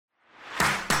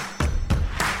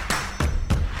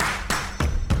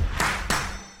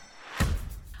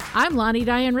I'm Lonnie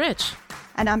Diane Rich.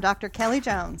 And I'm Dr. Kelly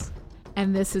Jones.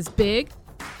 And this is Big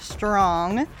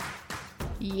Strong.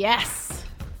 Yes.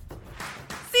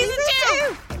 Season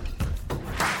 2.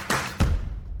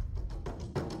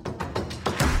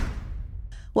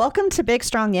 Welcome to Big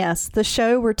Strong Yes, the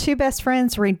show where two best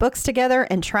friends read books together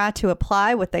and try to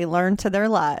apply what they learn to their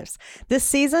lives. This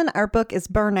season, our book is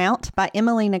Burnout by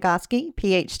Emily Nagoski,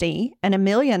 PhD, and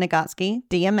Amelia Nagoski,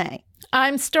 DMA.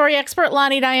 I'm story expert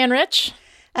Lonnie Diane Rich.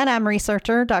 And I'm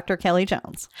researcher Dr. Kelly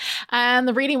Jones. And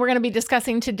the reading we're going to be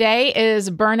discussing today is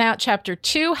Burnout Chapter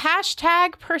 2,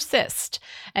 #Persist.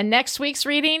 And next week's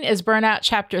reading is Burnout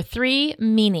Chapter 3,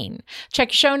 Meaning.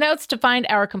 Check your show notes to find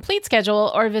our complete schedule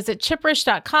or visit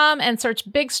chipperish.com and search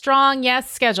Big Strong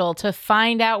Yes Schedule to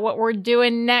find out what we're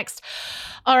doing next.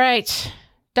 All right,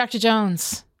 Dr.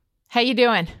 Jones, how you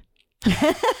doing?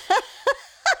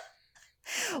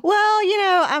 Well,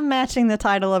 I'm matching the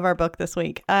title of our book this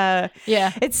week.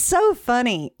 Yeah. It's so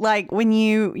funny. Like when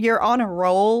you're on a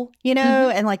roll,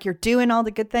 and like you're doing all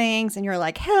the good things and you're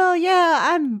like, hell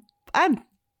yeah, I'm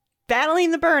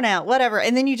battling the burnout, whatever.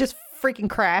 And then you just freaking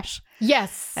crash.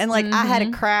 Yes. And like I had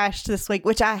a crash this week,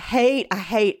 which I hate. I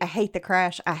hate the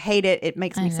crash. I hate it. It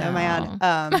makes me so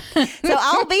mad. So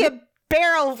I'll be a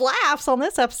barrel of laughs on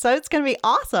this episode. It's going to be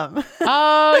awesome.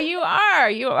 Oh, you are.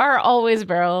 You are always a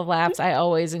barrel of laughs. I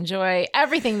always enjoy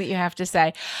everything that you have to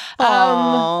say.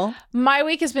 My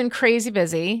week has been crazy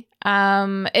busy.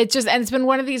 It's been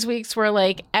one of these weeks where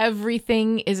like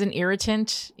everything is an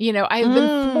irritant. I've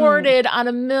been thwarted on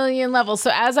a million levels.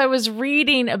 So as I was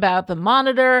reading about the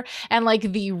monitor and like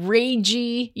the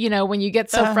ragey, when you get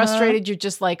so frustrated, you're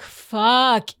just like,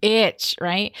 fuck it.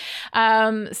 Right.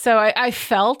 So I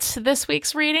felt this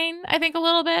week's reading, I think a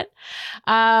little bit.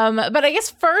 But I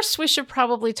guess first we should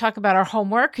probably talk about our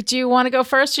homework. Do you want to go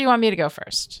first or you want me to go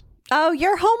first? Oh,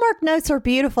 your homework notes are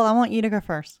beautiful. I want you to go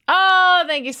first. Oh,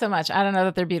 thank you so much. I don't know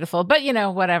that they're beautiful, but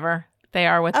whatever. They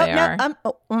are what they are. What?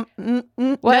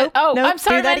 Nope, I'm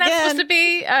sorry. Am I not supposed to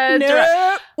be?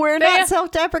 No, we're not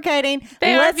self-deprecating.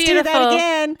 Let's do that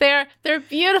again. They're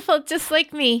beautiful, just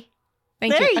like me.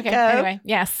 Thank you. Okay. Go. Anyway,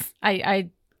 yes, I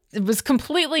was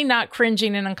completely not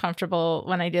cringing and uncomfortable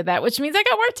when I did that, which means I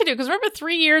got work to do. Because remember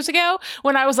 3 years ago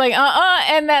when I was like,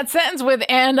 and that sentence with,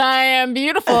 and I am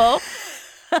beautiful.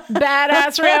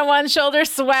 Badassery on one shoulder,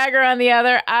 swagger on the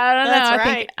other. I don't know. That's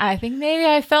right. I think maybe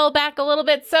I fell back a little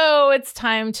bit. So it's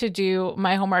time to do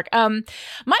my homework. My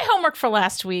homework for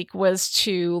last week was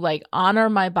to like honor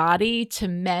my body, to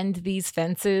mend these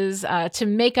fences, to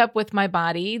make up with my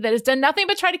body that has done nothing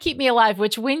but try to keep me alive,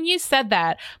 which when you said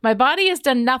that, my body has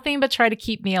done nothing but try to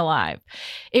keep me alive.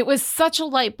 It was such a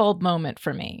light bulb moment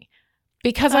for me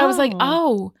because I was like,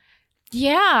 oh,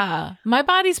 yeah, my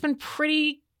body's been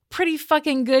pretty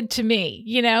fucking good to me,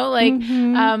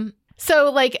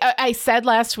 So like I said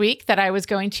last week that I was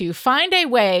going to find a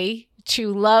way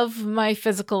to love my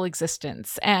physical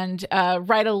existence and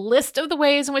write a list of the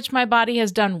ways in which my body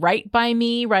has done right by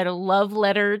me, write a love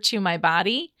letter to my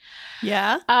body.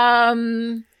 Yeah.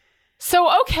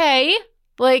 So, okay.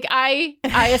 Like I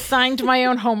assigned my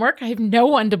own work. I have no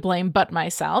one to blame but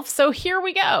myself. So here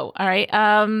we go. All right.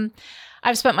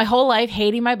 I've spent my whole life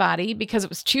hating my body because it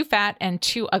was too fat and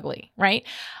too ugly, right?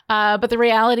 But the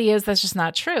reality is that's just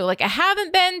not true. Like I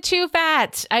haven't been too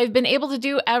fat. I've been able to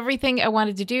do everything I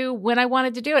wanted to do when I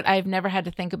wanted to do it. I've never had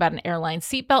to think about an airline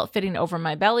seatbelt fitting over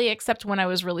my belly, except when I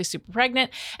was really super pregnant.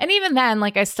 And even then,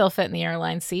 like I still fit in the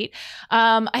airline seat.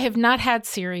 I have not had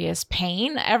serious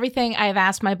pain. Everything I've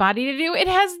asked my body to do, it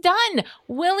has done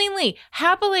willingly,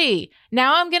 happily.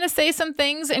 Now I'm going to say some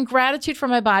things in gratitude for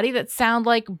my body that sound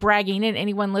like bragging, and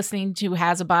anyone listening to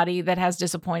has a body that has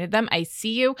disappointed them, I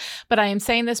see you. But I am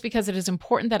saying this because it is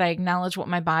important that I acknowledge what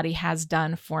my body has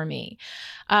done for me.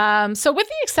 So with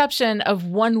the exception of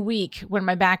 1 week when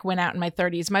my back went out in my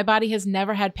 30s, my body has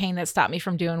never had pain that stopped me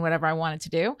from doing whatever I wanted to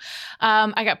do.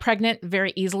 I got pregnant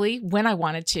very easily when I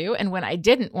wanted to. And when I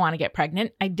didn't want to get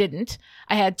pregnant, I didn't.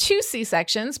 I had 2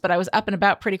 C-sections, but I was up and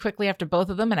about pretty quickly after both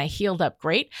of them and I healed up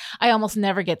great. I almost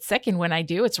never get sick. And when I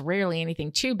do, it's rarely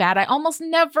anything too bad. I almost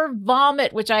never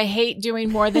vomit, which I hate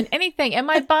doing more than anything. And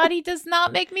my body does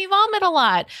not make me vomit a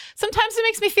lot. Sometimes it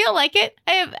makes me feel like it.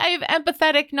 I have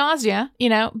empathetic nausea,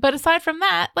 but aside from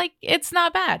that, like it's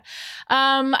not bad.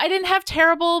 I didn't have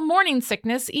terrible morning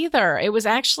sickness either. It was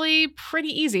actually pretty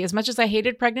easy. As much as I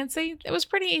hated pregnancy, it was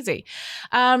pretty easy.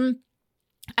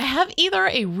 I have either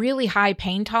a really high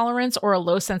pain tolerance or a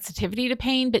low sensitivity to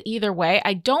pain, but either way,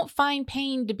 I don't find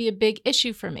pain to be a big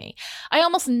issue for me. I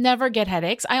almost never get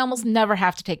headaches. I almost never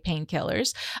have to take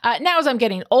painkillers. Now, as I'm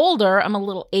getting older, I'm a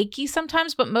little achy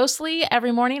sometimes, but mostly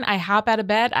every morning I hop out of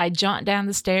bed, I jaunt down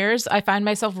the stairs. I find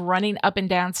myself running up and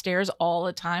down stairs all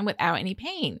the time without any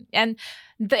pain. And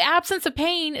the absence of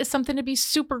pain is something to be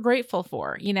super grateful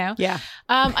for, you know? Yeah.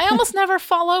 I almost never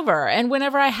fall over. And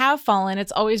whenever I have fallen,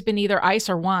 it's always been either ice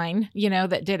or wine, you know,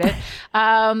 that did it.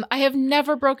 I have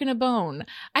never broken a bone.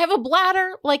 I have a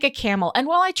bladder like a camel. And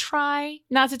while I try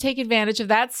not to take advantage of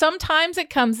that, sometimes it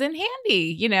comes in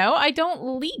handy, you know? I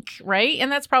don't leak, right?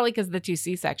 And that's probably because of the 2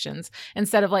 C-sections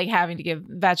instead of like having to give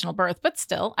vaginal birth. But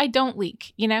still, I don't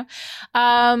leak, you know?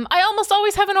 I almost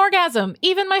always have an orgasm.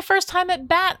 Even my first time at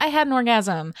bat, I had an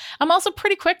orgasm. I'm also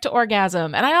pretty quick to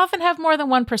orgasm, and I often have more than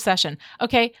one per session.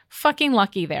 Okay, fucking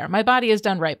lucky there. My body has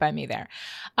done right by me there.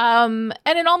 And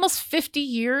in almost 50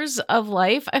 years of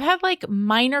life, I've had like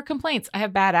minor complaints. I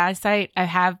have bad eyesight. I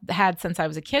have had since I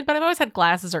was a kid, but I've always had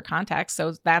glasses or contacts,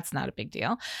 so that's not a big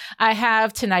deal. I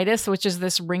have tinnitus, which is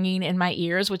this ringing in my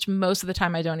ears, which most of the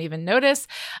time I don't even notice.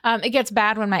 It gets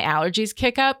bad when my allergies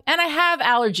kick up, and I have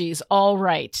allergies. All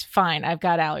right, fine, I've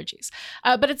got allergies.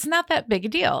 But it's not that big a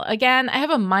deal. Again, I have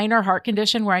a minor heart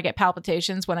condition where I get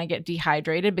palpitations when I get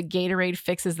dehydrated, but Gatorade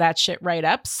fixes that shit right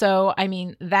up. So, I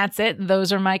mean, that's it.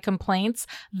 Those are my complaints.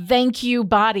 Thank you,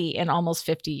 body, in almost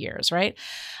 50 years, right?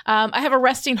 I have a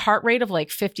resting heart rate of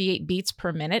like 58 beats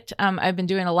per minute. I've been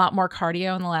doing a lot more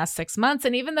cardio in the last 6 months.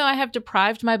 And even though I have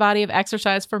deprived my body of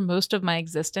exercise for most of my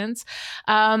existence,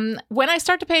 when I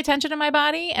start to pay attention to my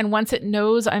body and once it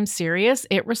knows I'm serious,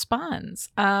 it responds.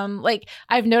 Like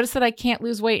I've noticed that I can't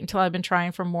lose weight until I've been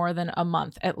trying for more than a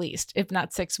month at least, if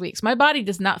not 6 weeks. My body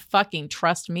does not fucking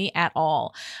trust me at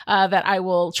all that I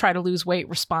will try to lose weight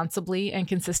responsibly and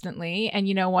consistently. And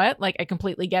you know what? Like I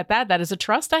completely get that. That is a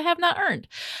trust I have not earned.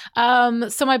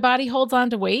 So my body holds on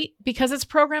to weight because it's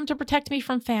programmed to protect me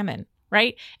from famine.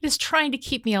 Right? It is trying to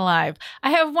keep me alive.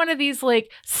 I have one of these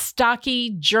like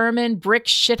stocky German brick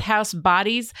shithouse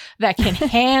bodies that can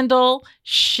handle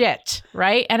shit,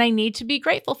 right? And I need to be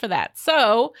grateful for that.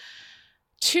 So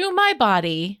to my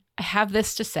body, I have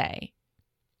this to say.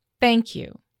 Thank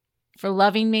you for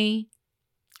loving me,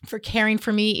 for caring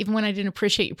for me, even when I didn't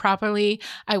appreciate you properly.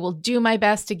 I will do my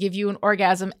best to give you an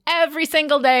orgasm every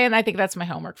single day. And I think that's my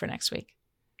homework for next week.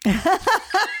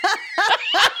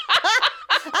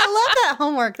 I love that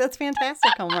homework. That's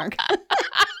fantastic homework.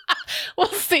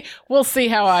 We'll see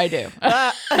how I do.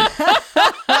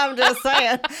 I'm just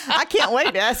saying. I can't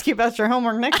wait to ask you about your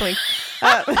homework next week.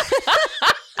 Yeah,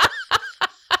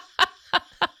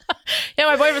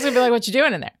 my boyfriend's gonna be like, "What you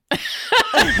doing in there?"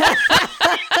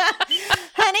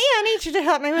 Honey, I need you to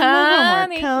help me with my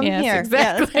homework. Come here. Exactly.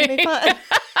 Yeah, it's gonna be fun.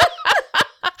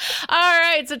 All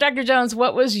right. So, Dr. Jones,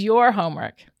 what was your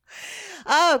homework?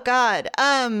 Oh, God.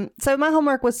 So my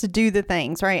homework was to do the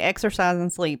things, right? Exercise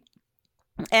and sleep.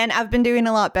 And I've been doing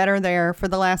a lot better there for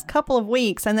the last couple of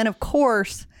weeks. And then, of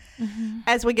course,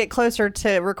 as we get closer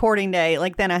to recording day,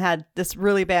 like then I had this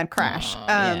really bad crash.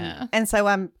 Yeah. And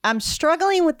so I'm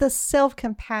struggling with the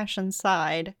self-compassion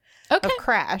side of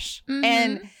crash.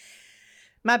 And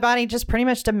my body just pretty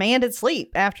much demanded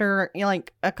sleep after, you know,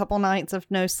 like a couple nights of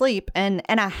no sleep. And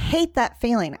I hate that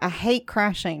feeling. I hate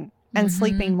crashing and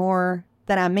sleeping more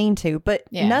than I mean to, but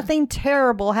nothing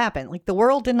terrible happened. Like the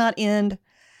world did not end.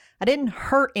 I didn't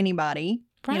hurt anybody.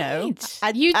 Right. You know,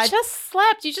 you just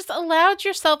slept. You just allowed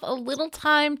yourself a little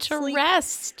time to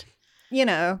rest. You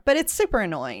know, but it's super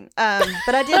annoying.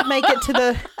 But I did make it to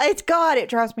the, it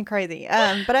drives me crazy.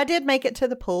 But I did make it to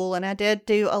the pool and I did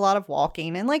do a lot of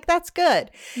walking and like, that's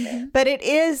good. But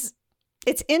it's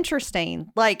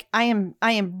interesting. Like I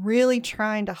am really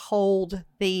trying to hold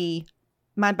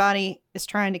my body is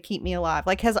trying to keep me alive,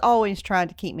 like has always tried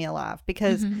to keep me alive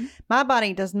because my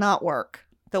body does not work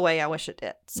the way I wish it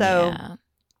did. So,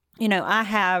 you know, I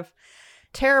have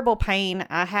terrible pain.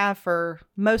 I have for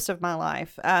most of my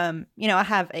life. You know, I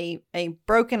have a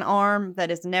broken arm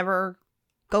that is never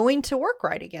going to work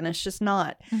right again. It's just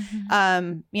not.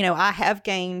 You know, I have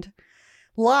gained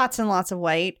lots and lots of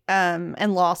weight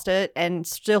and lost it and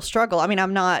still struggle. I mean,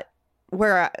 I'm not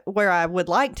where I would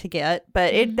like to get,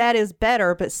 but that is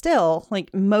better. But still,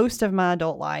 like most of my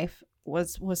adult life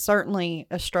was certainly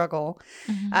a struggle.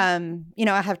 You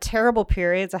know, I have terrible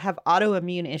periods. I have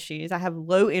autoimmune issues. I have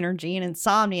low energy and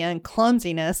insomnia and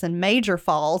clumsiness and major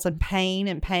falls and pain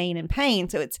and pain and pain.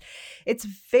 So it's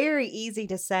very easy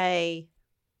to say,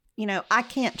 you know, I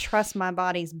can't trust my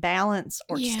body's balance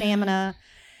or stamina.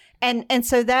 And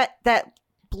so that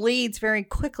bleeds very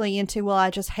quickly into, well, I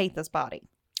just hate this body.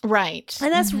 Right.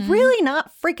 And that's really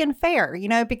not freaking fair,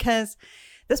 because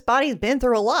this body's been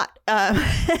through a lot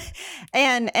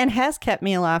and has kept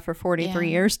me alive for 43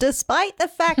 years, despite the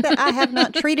fact that I have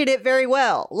not treated it very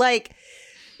well. Like,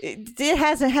 it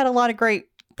hasn't had a lot of great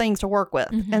things to work with.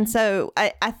 And so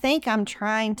I think I'm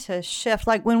trying to shift.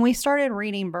 Like, when we started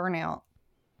reading Burnout,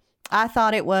 I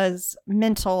thought it was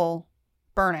mental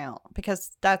burnout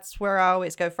because that's where I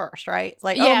always go first, right?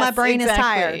 Like, yes, my brain is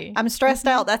tired. I'm stressed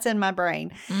out. That's in my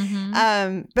brain.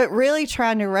 But really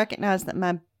trying to recognize that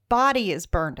my body is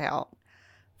burned out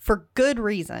for good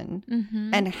reason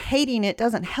and hating it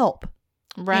doesn't help.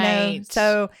 Right.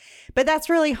 So, but that's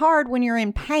really hard when you're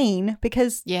in pain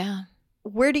because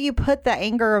where do you put the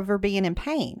anger over being in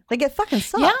pain? Like, it fucking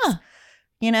sucks.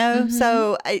 Yeah.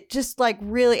 So I just like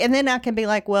really, and then I can be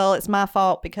like, well, it's my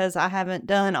fault because I haven't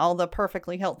done all the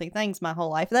perfectly healthy things my whole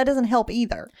life. That doesn't help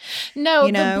either. No,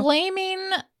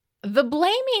 the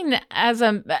blaming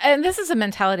and this is a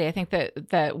mentality I think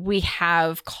that we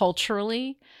have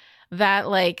culturally, that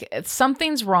like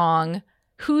something's wrong.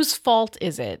 Whose fault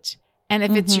is it? And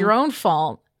if it's your own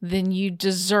fault, then you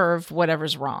deserve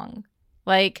whatever's wrong.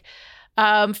 Like,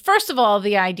 first of all,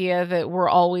 the idea that we're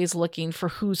always looking for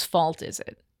whose fault is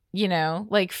it,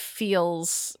 like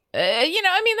feels,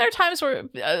 I mean, there are times where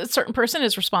a certain person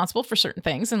is responsible for certain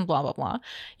things and blah, blah, blah,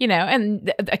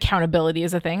 and accountability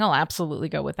is a thing. I'll absolutely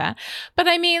go with that. But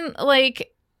I mean,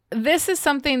 like, this is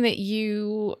something that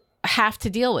you have to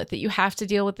deal with, that you have to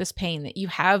deal with this pain, that you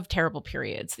have terrible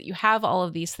periods, that you have all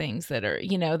of these things that are,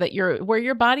 that where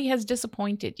your body has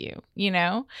disappointed you,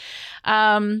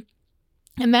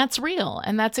 and that's real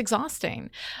and that's exhausting.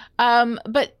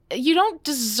 But you don't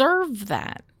deserve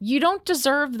that. You don't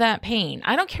deserve that pain.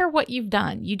 I don't care what you've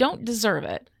done. You don't deserve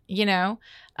it. You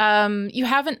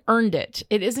haven't earned it.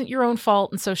 It isn't your own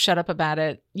fault. And so shut up about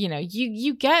it.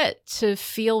 You get to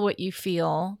feel what you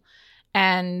feel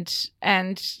and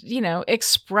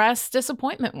express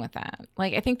disappointment with that.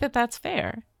 Like, I think that that's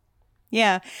fair.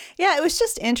 Yeah. Yeah. It was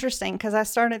just interesting because I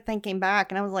started thinking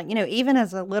back and I was like, even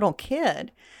as a little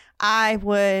kid, I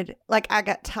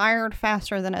got tired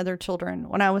faster than other children.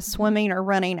 When I was swimming or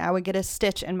running, I would get a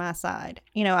stitch in my side.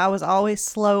 I was always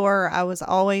slower. I was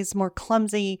always more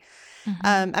clumsy.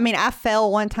 I mean, I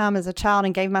fell one time as a child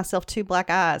and gave myself 2 black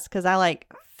eyes because I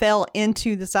fell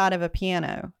into the side of a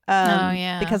piano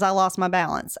because I lost my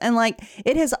balance. And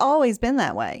it has always been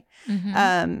that way.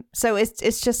 So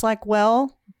it's just like,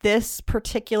 well, this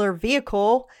particular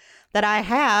vehicle that I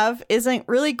have isn't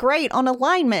really great on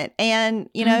alignment and,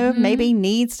 maybe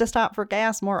needs to stop for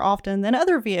gas more often than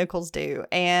other vehicles do.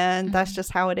 And that's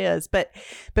just how it is. But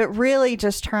really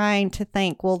just trying to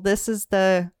think, well, this is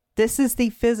the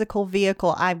physical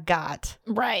vehicle I've got.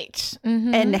 Right.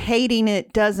 And hating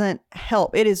it doesn't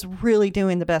help. It is really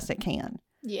doing the best it can.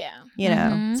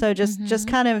 Yeah. So just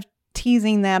kind of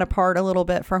teasing that apart a little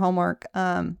bit for homework,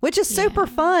 which is super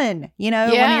fun, when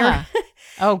you're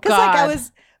oh God.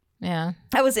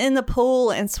 I was in the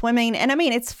pool and swimming, and I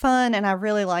mean, it's fun and I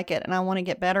really like it and I want to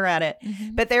get better at it.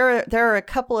 But there are a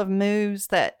couple of moves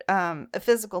that a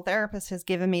physical therapist has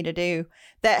given me to do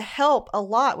that help a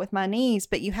lot with my knees,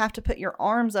 but you have to put your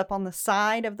arms up on the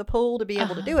side of the pool to be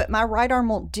able to do it. My right arm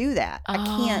won't do that. I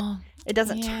can't. It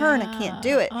doesn't turn. I can't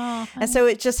do it. And so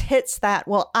it just hits that,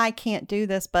 well, I can't do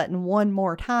this button one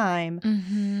more time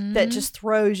that just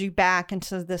throws you back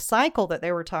into this cycle that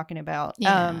they were talking about.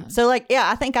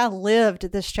 I think I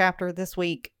lived this chapter this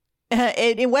week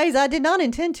in ways I did not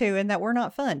intend to and that were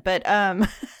not fun. But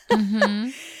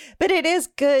but it is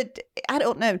good. I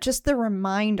don't know, just the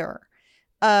reminder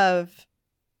of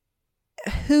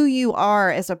who you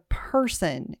are as a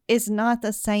person is not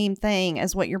the same thing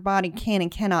as what your body can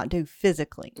and cannot do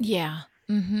physically. Yeah.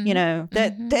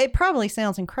 That probably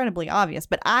sounds incredibly obvious,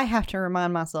 but I have to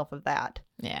remind myself of that,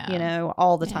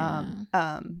 all the time.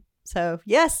 So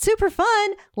yes, super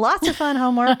fun. Lots of fun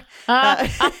homework.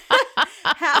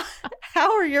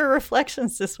 How are your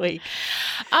reflections this week?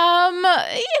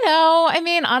 I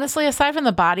mean, honestly, aside from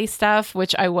the body stuff,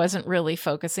 which I wasn't really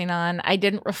focusing on, I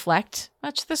didn't reflect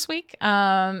much this week.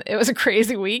 It was a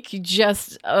crazy week,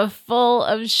 just full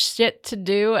of shit to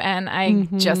do, and I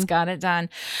just got it done.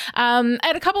 I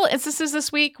had a couple of instances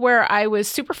this week where I was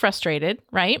super frustrated,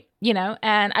 right?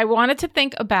 And I wanted to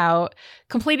think about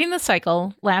completing the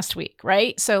cycle last week,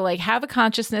 right? So have a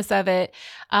consciousness of it,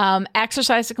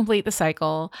 exercise to complete the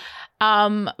cycle.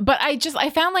 But I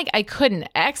found I couldn't.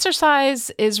 Exercise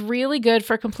is really good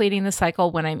for completing the cycle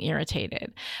when I'm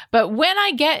irritated. But when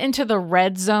I get into the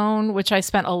red zone, which I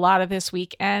spent a lot of this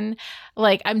weekend,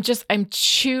 I'm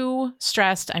too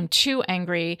stressed. I'm too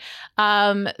angry.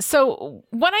 So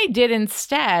what I did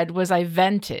instead was I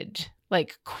vented.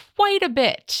 like quite a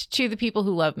bit to the people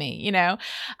who love me, you know?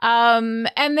 And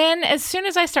then as soon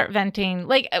as I start venting,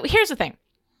 like, here's the thing.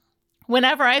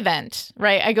 Whenever I vent,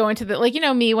 right, I go into the, like, you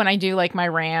know, me when I do like my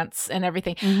rants and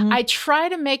everything, I try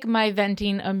to make my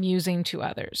venting amusing to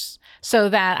others so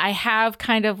that I have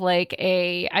kind of like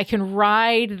I can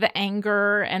ride the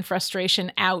anger and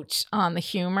frustration out on the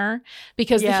humor,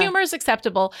 because the humor is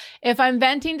acceptable. If I'm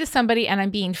venting to somebody and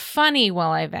I'm being funny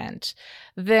while I vent,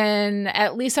 then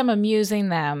at least I'm amusing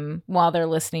them while they're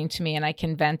listening to me, and I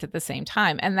can vent at the same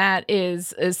time. And that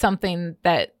is something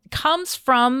that comes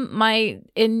from my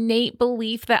innate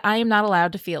belief that I am not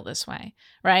allowed to feel this way,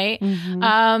 right?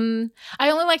 I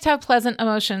only like to have pleasant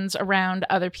emotions around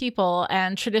other people.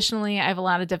 And traditionally, I have a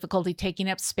lot of difficulty taking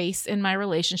up space in my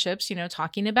relationships, you know,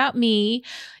 talking about me,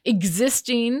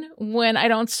 existing when I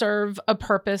don't serve a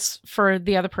purpose for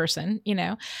the other person, you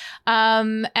know?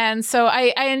 And so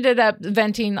I ended up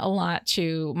venting a lot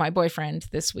to my boyfriend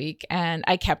this week, and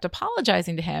I kept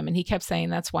apologizing to him, and he kept saying,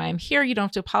 that's why I'm here. You don't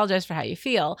have to apologize for how you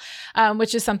feel,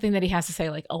 which is something that he has to say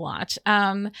like a lot.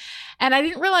 And I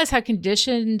didn't realize how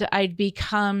conditioned I'd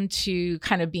become to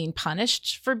kind of being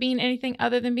punished for being anything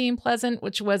other than being pleasant,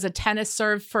 which was a tennis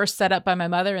serve first set up by my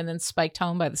mother and then spiked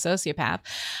home by the sociopath.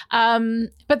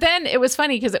 But then it was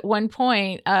funny because at one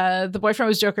point, the boyfriend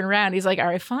was joking around. He's like, all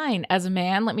right, fine. As a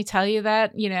man, let me tell you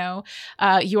that, you know,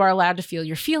 you are allowed to feel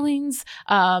your feelings.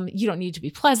 You don't need to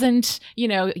be pleasant. You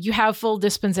know, you have full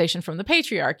dispensation from the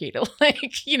patriarchy to,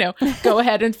 like, you know, go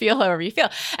ahead and feel however you feel.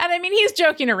 And I mean, he's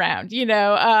joking around, you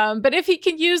know, but if he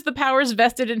can use the powers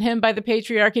vested in him by the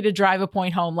patriarchy to drive a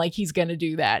point home, like, he's going to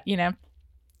do that, you know?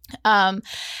 So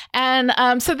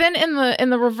then in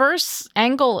the reverse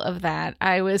angle of that,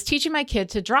 I was teaching my kid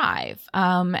to drive.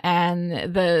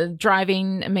 And the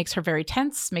driving makes her very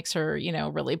tense, makes her, you know,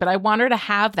 really, but I want her to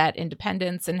have that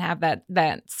independence and have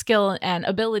that skill and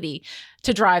ability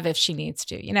to drive if she needs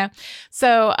to, you know?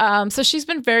 So she's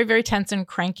been very, very tense and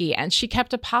cranky, and she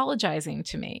kept apologizing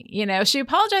to me. You know, she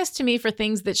apologized to me for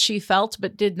things that she felt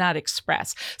but did not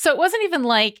express. So it wasn't even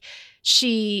like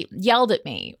she yelled at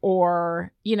me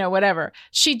or, you know, whatever.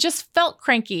 She just felt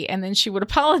cranky, and then she would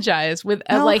apologize with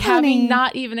having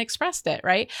not even expressed it.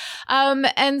 Right.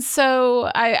 And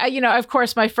so I, you know, of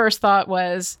course, my first thought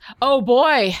was, oh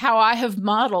boy, how I have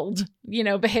modeled, you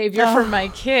know, behavior for my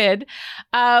kid.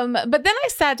 But then I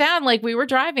sat down, like, we were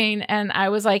driving, and I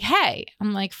was like, hey,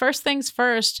 I'm like, first things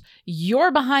first,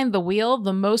 you're behind the wheel.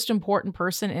 The most important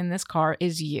person in this car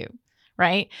is you.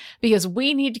 Right? Because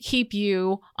we need to keep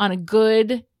you on a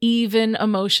good, even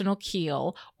emotional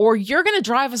keel, or you're going to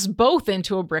drive us both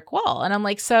into a brick wall. And I'm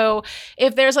like, so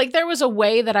if there was a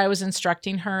way that I was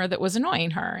instructing her that was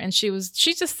annoying her, and she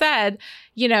just said,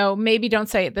 you know, maybe don't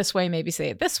say it this way, maybe say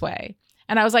it this way.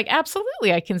 And I was like,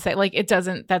 absolutely, I can say, like,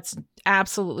 that's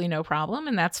absolutely no problem.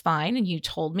 And that's fine. And you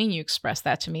told me, and you expressed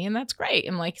that to me, and that's great.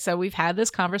 And like, so we've had this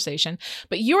conversation,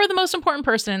 but you are the most important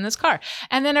person in this car.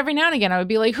 And then every now and again, I would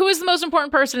be like, who is the most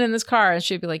important person in this car? And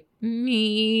she'd be like,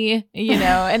 me, you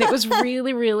know, and it was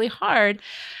really, really hard.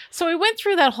 So we went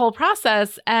through that whole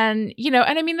process, and, you know,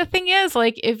 and I mean, the thing is,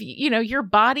 like, if, you know, your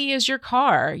body is your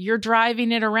car, you're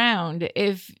driving it around.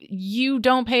 If you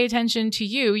don't pay attention to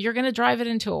you, you're going to drive it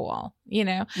into a wall, you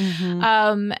know?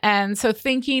 And so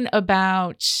thinking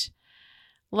about,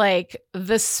 like,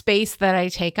 the space that I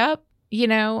take up, you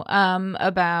know,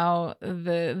 about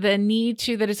the need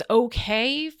to, that it's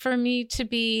okay for me to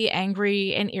be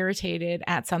angry and irritated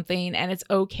at something, and it's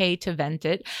okay to vent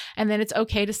it, and then it's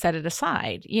okay to set it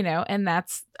aside, you know, and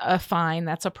that's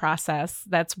that's a process.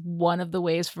 That's one of the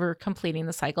ways for completing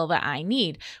the cycle that I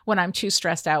need when I'm too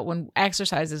stressed out, when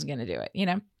exercise is going to do it, you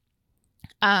know?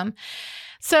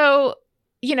 So,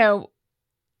 you know,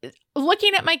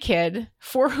 looking at my kid,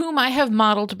 for whom I have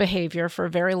modeled behavior for a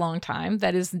very long time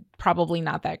that is probably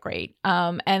not that great,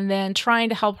 and then trying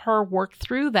to help her work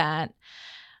through that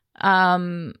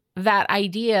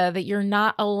idea that you're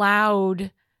not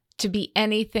allowed to be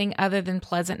anything other than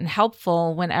pleasant and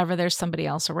helpful whenever there's somebody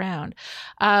else around.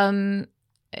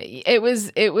 It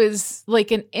was like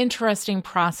an interesting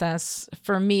process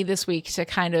for me this week to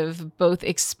kind of both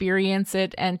experience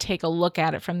it and take a look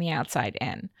at it from the outside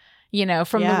in. You know,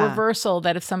 from the reversal,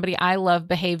 that if somebody I love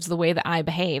behaves the way that I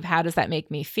behave, how does that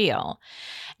make me feel?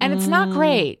 And it's not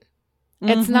great.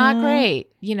 It's not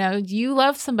great. You know, you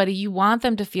love somebody, you want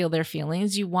them to feel their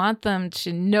feelings. You want them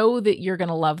to know that you're going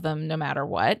to love them no matter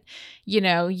what. You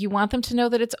know, you want them to know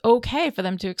that it's okay for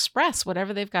them to express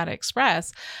whatever they've got to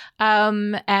express.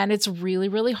 And it's really,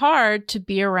 really hard to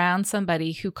be around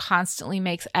somebody who constantly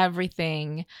makes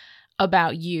everything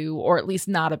about you, or at least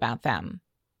not about them.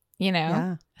 you know?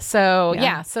 Yeah. So, Yeah.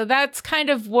 yeah. So that's kind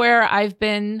of where I've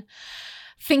been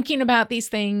thinking about these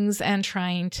things and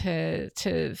trying to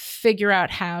figure out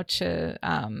how to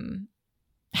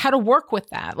work with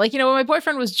that. Like, you know, my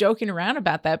boyfriend was joking around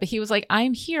about that, but he was like,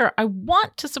 I'm here. I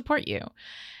want to support you.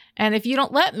 And if you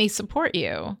don't let me support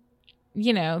you,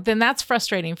 you know, then that's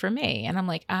frustrating for me. And I'm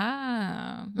like,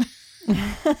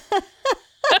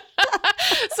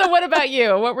 So what about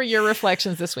you? What were your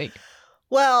reflections this week?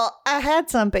 Well, I had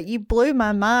some, but you blew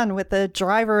my mind with the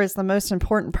driver is the most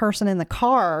important person in the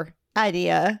car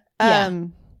idea. Yeah.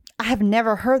 I have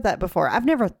never heard that before. I've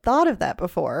never thought of that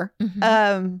before. Mm-hmm.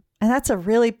 And that's a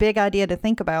really big idea to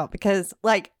think about because,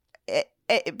 like,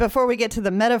 before we get to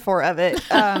the metaphor of it,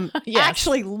 Yes.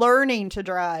 actually learning to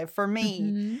drive for me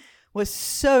Mm-hmm. was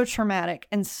so traumatic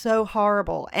and so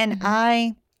horrible. And Mm-hmm.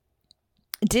 I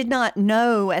did not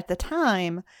know at the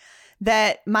time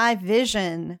that my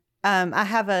vision, I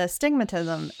have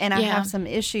astigmatism and I Yeah. have some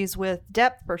issues with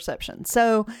depth perception.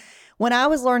 So when I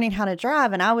was learning how to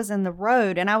drive and I was in the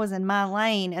road and I was in my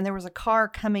lane and there was a car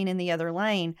coming in the other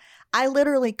lane, I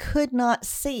literally could not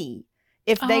see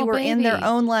if they Oh, were in their baby.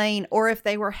 own lane or if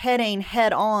they were heading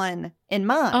head on in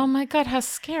mine. Oh my God, how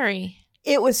scary.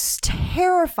 It was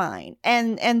terrifying.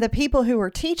 And the people who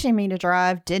were teaching me to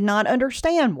drive did not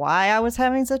understand why I was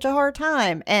having such a hard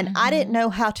time. And I didn't know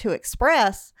how to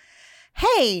express,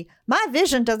 hey, my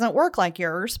vision doesn't work like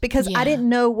yours because Yeah. I didn't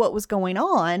know what was going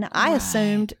on. I Right.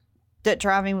 assumed that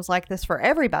driving was like this for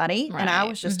everybody. And I Right.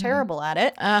 was just Mhm. terrible at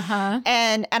it. Uh-huh.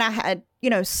 And I had, you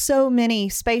know, so many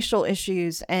spatial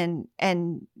issues and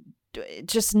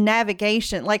just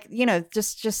navigation, like, you know,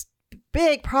 just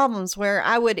big problems where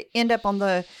I would end up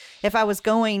if I was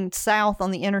going south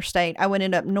on the interstate, I would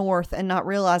end up north and not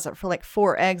realize it for like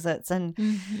 4 exits. And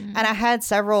I had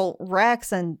several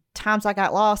wrecks and times I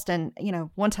got lost. And, you know,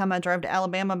 one time I drove to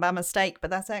Alabama by mistake, but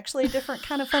that's actually a different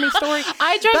kind of funny story.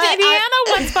 I drove But to Indiana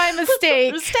once by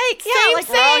mistake. Mistake. Yeah.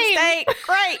 Same. Wrong state.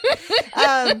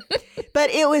 Great. But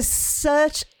it was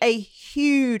such a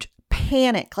huge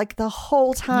panic. Like the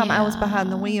whole time I was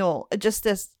behind the Yeah. wheel, just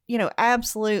this, you know,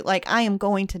 absolute, like I am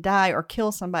going to die or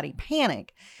kill somebody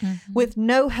panic with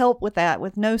no help with that,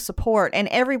 with no support. And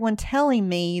everyone telling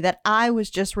me that I was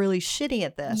just really shitty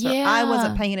at this or I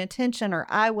wasn't paying attention or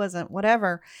I wasn't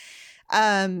whatever.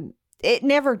 It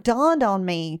never dawned on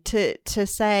me to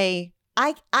say,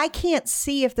 I can't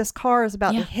see if this car is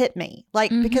about to hit me.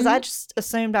 Like, because I just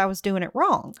assumed I was doing it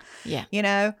wrong. Yeah. You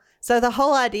know? So the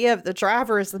whole idea of the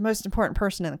driver is the most important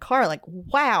person in the car, like,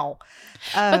 wow.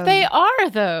 But they are,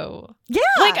 though. Yeah.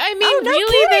 Like, I mean, Oh, no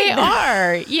really, kidding. they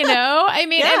are, you know? I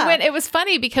mean, Yeah. and when it was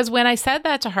funny because when I said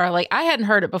that to her, like, I hadn't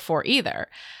heard it before either.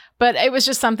 But it was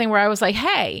just something where I was like,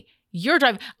 hey, you're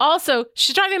driving. Also,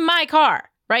 she's driving my car,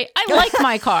 right? I like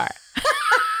my car.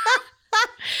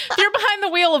 If you're behind the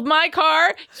wheel of my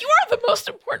car, you are the most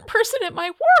important person in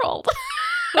my world.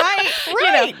 Right.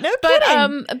 You know, No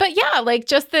kidding. but yeah, like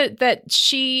just that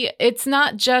it's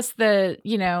not just the,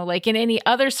 you know, like in any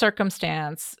other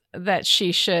circumstance that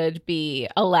she should be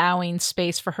allowing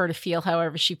space for her to feel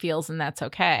however she feels, and that's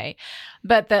okay.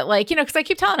 But that, like, you know, because I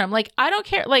keep telling her, I'm like, I don't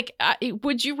care. Like,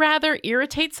 would you rather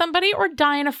irritate somebody or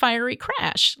die in a fiery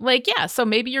crash? Like, yeah, so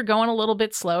maybe you're going a little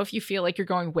bit slow. If you feel like you're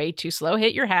going way too slow,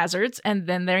 hit your hazards, and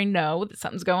then they know that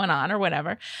something's going on or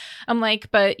whatever. I'm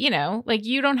like, but, you know, like,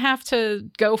 you don't have to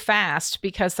go fast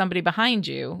because somebody behind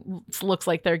you looks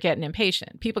like they're getting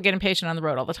impatient. People get impatient on the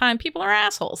road all the time. People are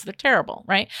assholes. They're terrible,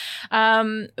 right?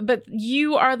 But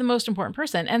you are the most important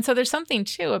person. And so there's something,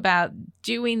 too, about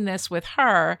doing this with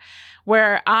her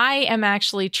where I am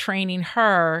actually training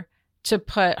her to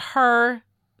put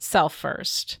herself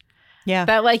first. Yeah.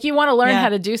 That, like, you want to learn Yeah. how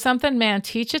to do something, man,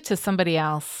 teach it to somebody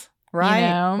else. Right. You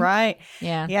know? Right.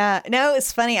 Yeah. Yeah. No,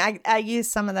 it's funny. I used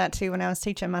some of that too when I was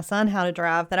teaching my son how to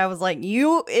drive, that I was like,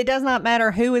 it does not matter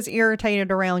who is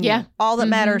irritated around Yeah. you. All that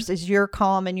Mhm. matters is your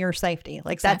calm and your safety.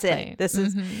 Like that's Exactly. it. This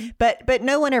is, Mhm. but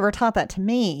no one ever taught that to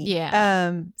me.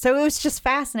 Yeah. So it was just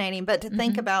fascinating. But to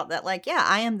think Mhm. about that, like, yeah,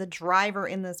 I am the driver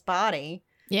in this body.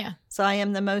 Yeah. So I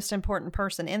am the most important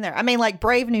person in there. I mean, like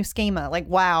Brave New Schema, like,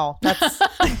 wow, that's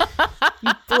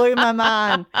you blew my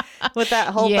mind with that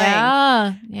whole thing.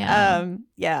 Yeah. Yeah.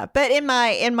 Yeah. But in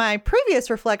my previous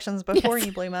reflections before Yes.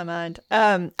 you blew my mind,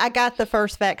 I got the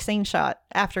first vaccine shot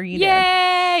after you did.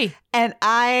 Yay. And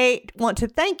I want to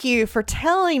thank you for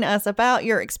telling us about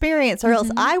your experience, or else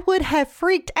Mhm. I would have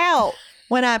freaked out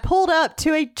when I pulled up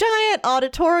to a giant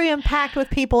auditorium packed with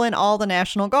people in all the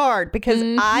National Guard, because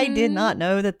I did Mhm. not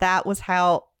know that was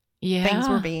how Yeah. things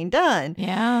were being done.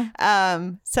 Yeah.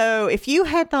 So if you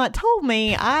had not told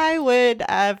me, I would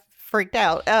have freaked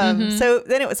out. Mhm. So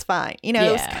then it was fine. It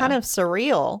was Yeah. kind of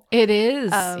surreal. It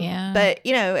is. Yeah. But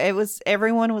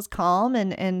everyone was calm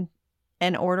and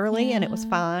orderly, and it was Yeah.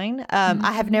 fine.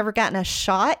 I have Mhm. never gotten a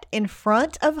shot in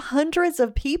front of hundreds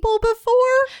of people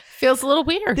before. Feels a little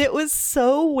weird. It was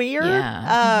so weird.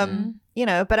 Yeah.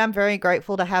 Mhm. But I'm very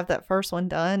grateful to have that first one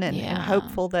done, and Yeah.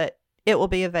 hopeful that it will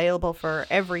be available for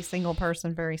every single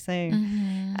person very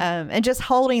soon. Mhm. And just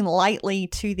holding lightly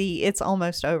to the it's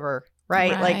almost over,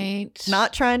 right? Like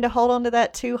not trying to hold on to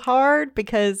that too hard,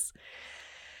 because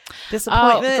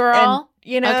disappointment, girl.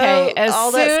 and Okay, as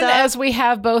all that soon stuff. as we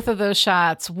have both of those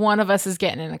shots, one of us is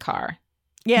getting in the car.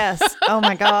 Yes. Oh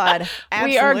my God.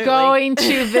 We are Absolutely. going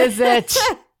to visit.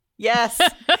 Yes.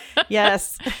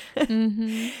 Yes.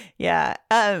 hmm Yeah.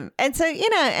 And so,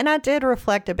 and I did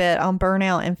reflect a bit on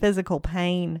burnout and physical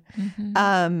pain.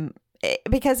 hmm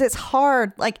Because it's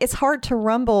hard. Like, it's hard to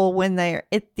rumble when the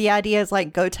idea is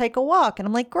like, go take a walk. And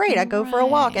I'm like, great, I go for a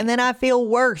walk. And then I feel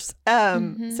worse.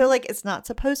 So like, it's not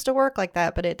supposed to work like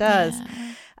that, but it does.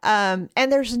 Yeah.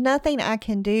 And there's nothing I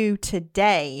can do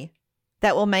today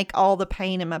that will make all the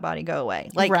pain in my body go away.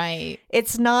 Like, right.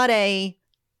 it's not a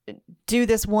do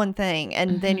this one thing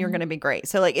and then you're Mhm. going to be great.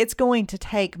 So like, it's going to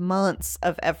take months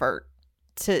of effort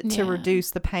to Yeah.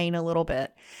 reduce the pain a little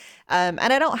bit. And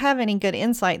I don't have any good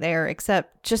insight there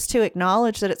except just to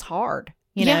acknowledge that it's hard,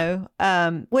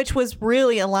 which was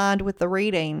really aligned with the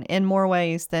reading in more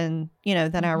ways than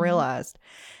I realized.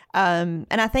 And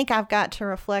I think I've got to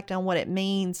reflect on what it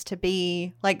means to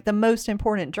be like the most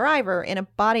important driver in a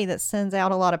body that sends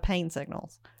out a lot of pain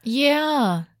signals.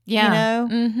 Yeah. Yeah.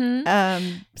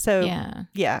 Mm-hmm. So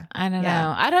yeah. I don't Yeah.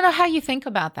 know. I don't know how you think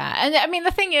about that. And I mean,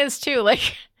 the thing is too,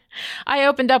 like, I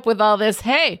opened up with all this,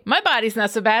 hey, my body's not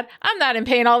so bad. I'm not in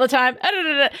pain all the time.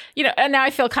 And now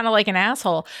I feel kind of like an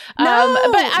asshole. But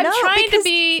I'm trying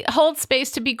to hold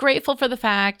space to be grateful for the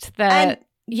fact that,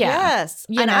 yes.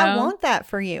 You And know? I want that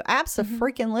for you.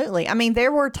 Absolutely. I mean,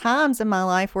 there were times in my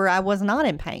life where I was not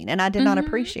in pain and I did not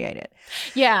appreciate it.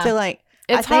 Yeah. So like,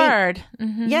 It's hard.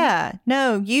 Yeah.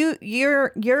 No,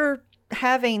 you're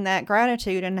having that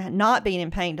gratitude and not being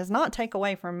in pain does not take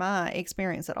away from my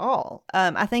experience at all.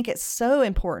 I think it's so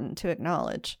important to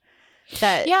acknowledge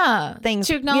that things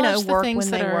to acknowledge work the things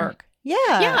when that they are, work.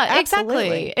 Yeah,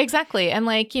 absolutely. Exactly. And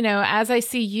like, as I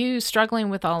see you struggling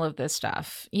with all of this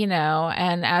stuff,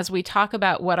 and as we talk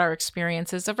about what our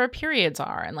experiences of our periods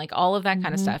are and like all of that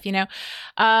kind of stuff,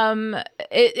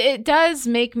 it does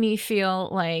make me feel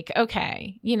like,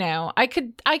 okay, I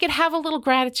could have a little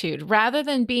gratitude rather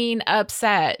than being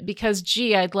upset because,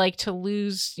 gee, I'd like to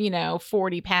lose,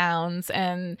 40 pounds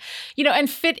and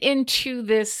fit into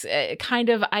this kind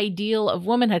of ideal of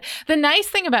womanhood. The nice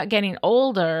thing about getting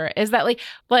older is that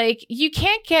like you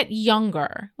can't get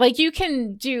younger. Like you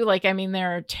can do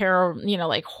there are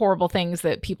terrible, horrible things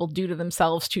that people do to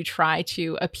themselves to try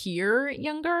to appear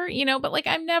younger, but like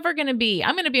I'm going to be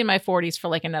in my 40s for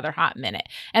like another hot minute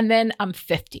and then I'm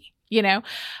 50,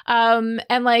 and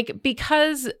like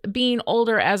because being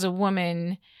older as a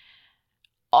woman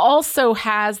also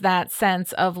has that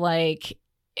sense of like,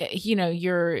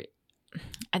 you're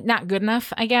not good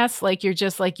enough, I guess. Like you're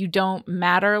just like, you don't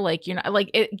matter. Like,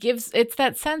 it's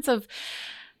that sense of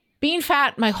being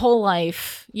fat my whole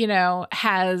life,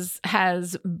 has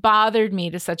bothered me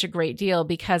to such a great deal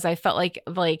because I felt like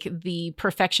the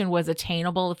perfection was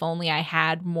attainable if only I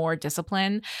had more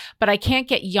discipline, but I can't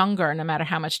get younger no matter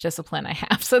how much discipline I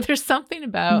have. So there's something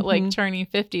about like turning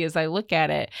 50 as I look at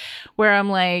it where I'm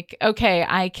like, okay,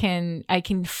 I can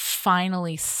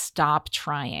finally stop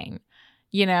trying.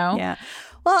 Yeah.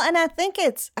 Well, and I think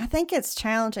it's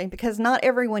challenging because not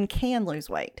everyone can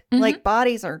lose weight. Like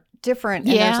bodies are different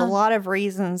and there's a lot of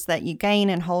reasons that you gain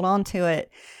and hold on to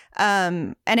it.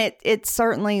 And it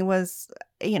certainly was,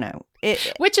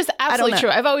 which is absolutely true.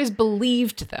 I've always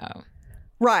believed though.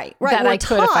 Right. That I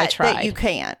could if I tried. That you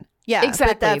can. Yeah,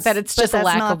 exactly. That it's just a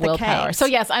lack of willpower. So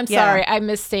yes, I'm sorry, I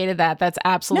misstated that. That's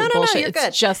absolute bullshit. You're good.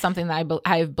 It's just something that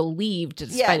I've believed.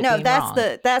 Despite it being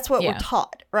wrong. That's what we're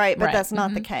taught, right? But that's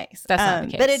not the case. That's not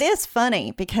the case. But it is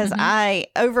funny because I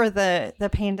over the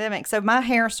pandemic, so my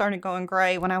hair started going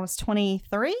gray when I was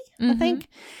 23, I think.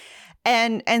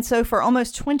 And so for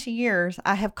almost 20 years,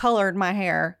 I have colored my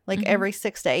hair like every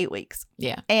 6 to 8 weeks.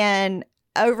 Yeah. And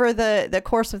over the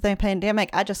course of the pandemic,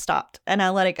 I just stopped and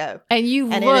I let it go. And you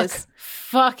look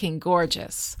fucking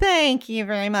gorgeous. Thank you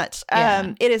very much.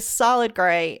 Yeah. It is solid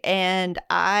gray and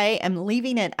I am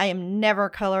leaving it. I am never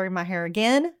coloring my hair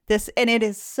again. And it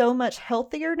is so much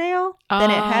healthier now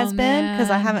than it has been because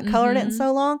I haven't colored it in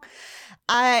so long.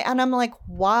 I'm like,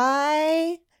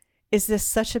 why is this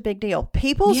such a big deal?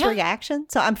 People's reaction.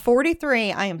 So I'm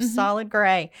 43. I am solid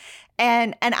gray.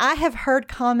 And I have heard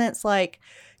comments like,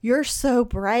 "You're so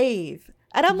brave."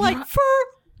 And I'm like, for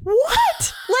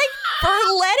what? Like, for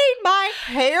letting my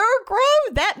hair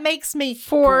grow? That makes me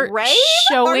brave?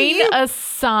 Showing a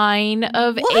sign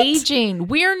of aging.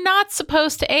 We're not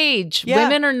supposed to age. Yeah.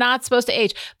 Women are not supposed to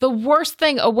age. The worst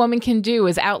thing a woman can do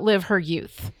is outlive her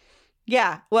youth.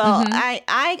 Yeah. Well,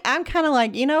 I'm kind of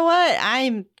like, you know what?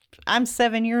 I'm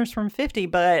 7 years from 50,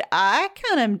 but I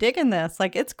kind of am digging this.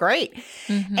 Like, it's great.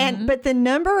 But the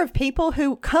number of people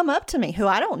who come up to me who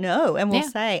I don't know and will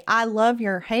say, "I love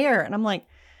your hair." And I'm like,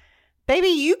 baby,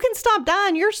 you can stop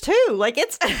dyeing yours too. Like,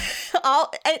 it's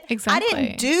all, Exactly. I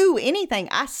didn't do anything.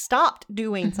 I stopped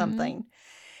doing something.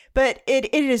 But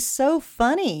it is so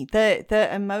funny, the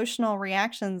emotional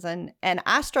reactions. And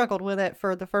I struggled with it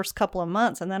for the first couple of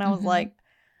months. And then I was like,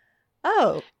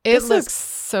 oh, it looks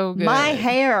so good. My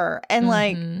hair and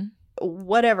like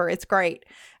whatever. It's great.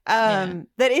 That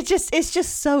it's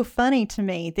just so funny to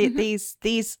me that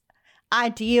these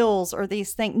ideals or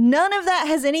these things, none of that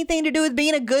has anything to do with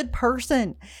being a good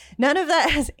person. None of that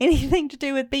has anything to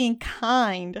do with being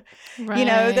kind. Right. You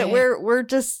know, that we're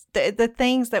just the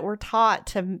things that we're taught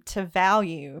to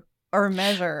value or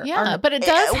measure. Yeah, but it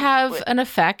does have an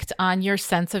effect on your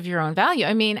sense of your own value.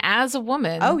 I mean, as a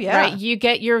woman, right, you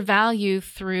get your value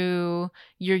through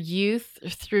your youth,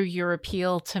 through your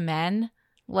appeal to men.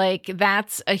 Like,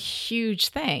 that's a huge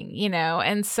thing, you know?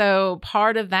 And so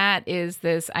part of that is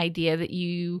this idea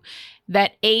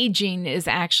that aging is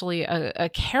actually a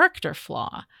character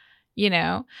flaw, you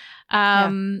know?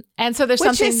 And so there's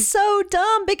something. Which is so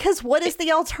dumb, because what is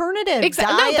the alternative?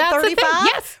 Exactly. Die No, that's at 35? the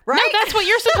thing. Yes. Right? No, that's what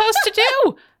you're supposed to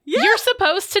do. You're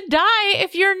supposed to die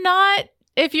if you're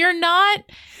not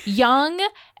young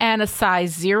and a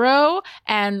size 0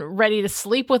 and ready to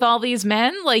sleep with all these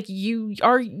men. Like,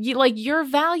 like your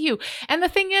value. And the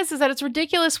thing is that it's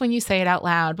ridiculous when you say it out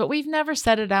loud, but we've never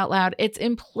said it out loud. It's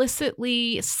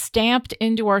implicitly stamped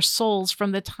into our souls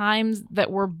from the times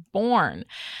that we're born.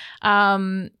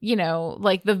 You know,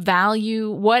 like the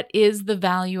value, what is the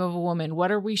value of a woman?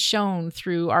 What are we shown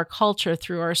through our culture,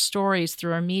 through our stories,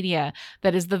 through our media,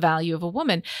 that is the value of a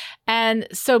woman? And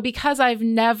so because I've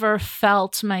never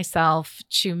felt myself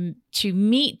to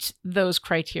meet those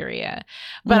criteria,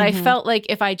 but I felt like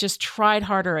if I just tried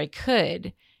harder, I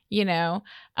could, you know,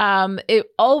 it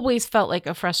always felt like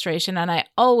a frustration, and I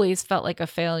always felt like a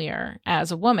failure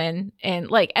as a woman, and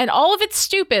all of it's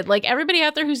stupid. Like, everybody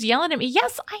out there who's yelling at me,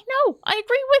 yes, I know, I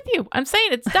agree with you. I'm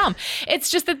saying it's dumb. It's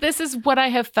just that this is what I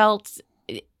have felt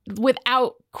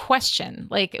without question,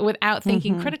 like without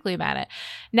thinking critically about it.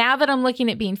 Now that I'm looking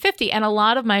at being 50, and a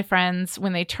lot of my friends,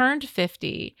 when they turned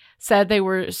 50, said they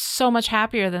were so much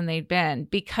happier than they'd been,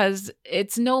 because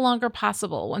it's no longer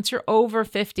possible. Once you're over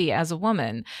 50 as a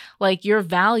woman, like, your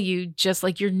value, just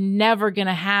like, you're never going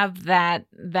to have that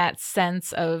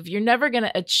sense of, you're never going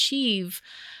to achieve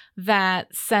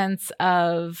that sense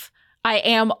of, I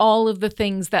am all of the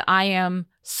things that I am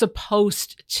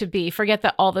supposed to be. Forget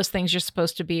that all those things you're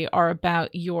supposed to be are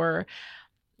about your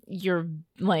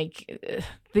like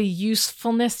the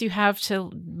usefulness you have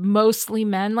to mostly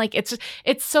men. Like, it's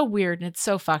so weird, and it's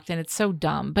so fucked, and it's so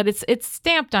dumb, but it's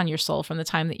stamped on your soul from the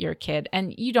time that you're a kid,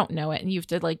 and you don't know it, and you have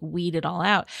to like weed it all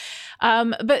out.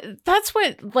 But that's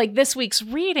what, like, this week's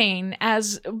reading,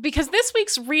 because this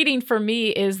week's reading for me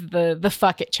is the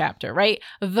fuck it chapter, right?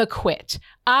 The quit.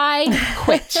 I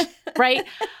quit, right?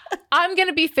 I'm going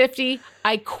to be 50.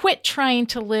 I quit trying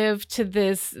to live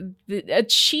to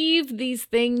achieve these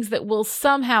things that will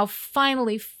somehow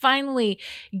finally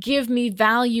give me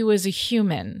value as a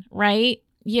human, right?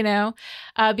 You know,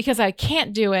 because I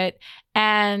can't do it.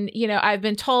 And, you know, I've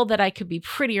been told that I could be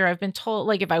prettier. I've been told,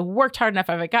 like, if I worked hard enough,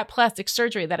 if I got plastic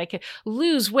surgery, that I could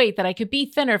lose weight, that I could be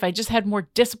thinner if I just had more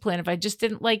discipline, if I just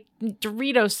didn't like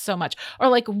Doritos so much, or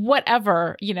like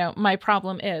whatever, you know, my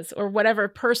problem is, or whatever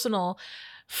personal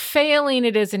failing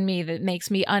it is in me that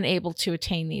makes me unable to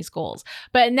attain these goals.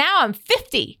 But now I'm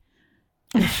 50.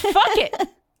 Fuck it.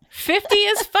 50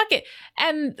 is fuck it.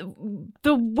 And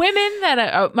the women that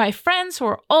are my friends who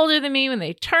are older than me, when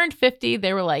they turned 50,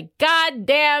 they were like, God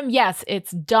damn, yes,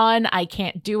 it's done. I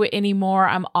can't do it anymore.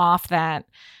 I'm off that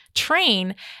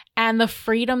train. And the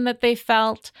freedom that they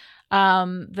felt,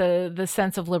 the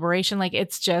sense of liberation, like,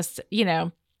 it's just, you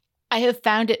know, I have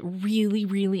found it really,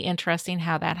 really interesting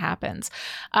how that happens.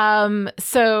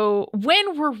 So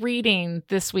when we're reading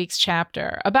this week's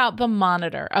chapter about the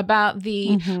monitor, about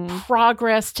the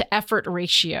progress to effort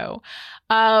ratio,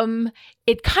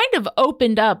 it kind of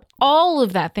opened up all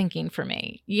of that thinking for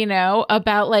me,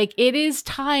 about like, it is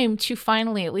time to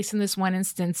finally, at least in this one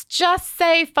instance, just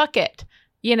say, fuck it,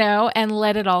 and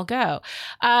let it all go.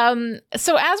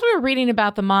 So as we were reading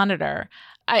about the monitor,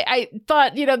 I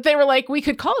thought, they were like, we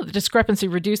could call it the discrepancy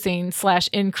reducing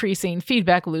 / increasing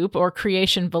feedback loop or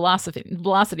creation velocity,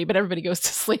 but everybody goes to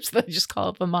sleep, so they just call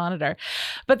it the monitor.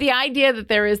 But the idea that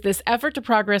there is this effort to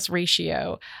progress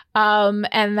ratio,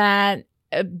 and that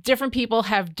different people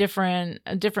have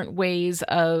different ways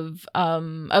of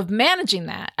managing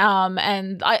that.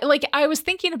 And I was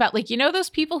thinking about those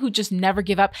people who just never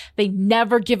give up. They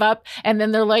never give up, and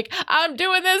then they're like, I'm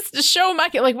doing this to show my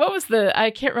kid. Like, what was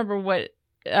I can't remember what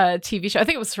TV show. I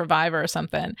think it was Survivor or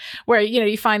something, where,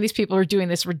 you find these people who are doing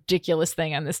this ridiculous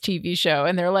thing on this TV show,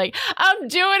 and they're like, I'm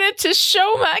doing it to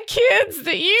show my kids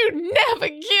that you never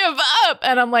give up.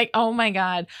 And I'm like, oh my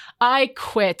God, I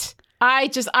quit.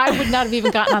 I would not have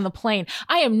even gotten on the plane.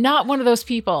 I am not one of those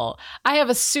people. I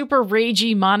have a super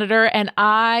ragey monitor, and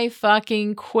I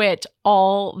fucking quit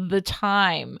all the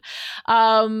time.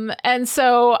 And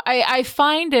so I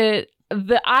find it,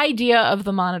 the idea of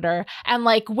the monitor, and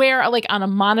where on a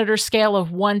monitor scale of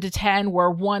 1 to 10,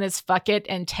 where 1 is fuck it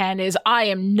and 10 is I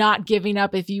am not giving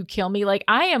up if you kill me.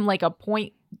 I am a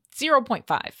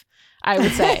 0.5, I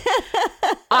would say.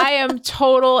 I am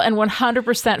total and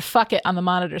 100% fuck it on the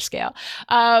monitor scale.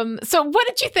 So what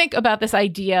did you think about this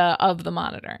idea of the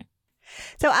monitor?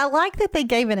 So I like that they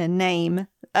gave it a name,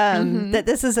 that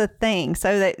this is a thing.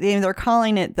 So that they're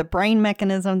calling it the brain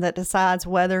mechanism that decides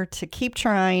whether to keep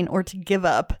trying or to give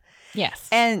up. Yes.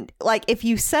 And if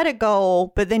you set a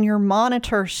goal, but then your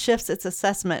monitor shifts its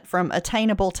assessment from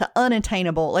attainable to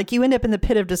unattainable, you end up in the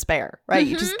pit of despair, right?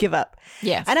 You just give up.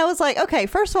 Yes. And I was like, okay,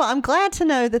 first of all, I'm glad to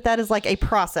know that is a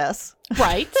process.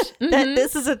 Right. That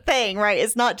this is a thing, right?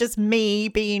 It's not just me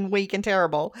being weak and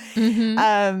terrible.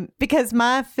 Because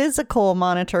my physical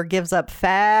monitor gives up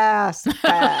fast.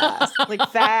 Fast.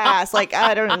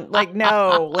 I don't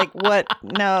no, what?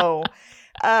 No.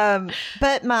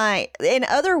 But in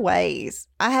other ways,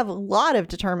 I have a lot of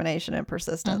determination and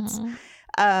persistence.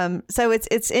 So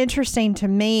it's interesting to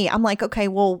me. I'm like, okay,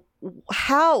 well,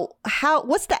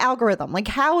 what's the algorithm?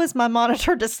 How is my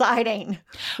monitor deciding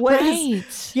when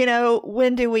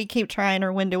do we keep trying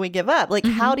or when do we give up?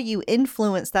 How do you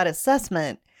influence that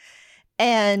assessment?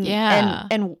 And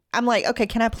I'm like, okay,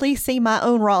 can I please see my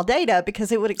own raw data?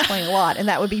 Because it would explain a lot, and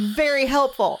that would be very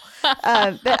helpful.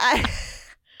 But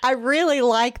I really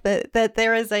like that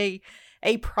there is a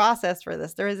process for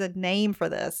this. There is a name for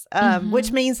this,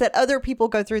 which means that other people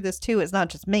go through this too. It's not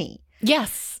just me.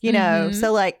 Yes.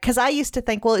 So because I used to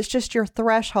think, well, it's just your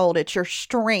threshold. It's your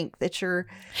strength. It's your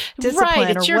discipline,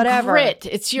 right. It's or your whatever. Grit.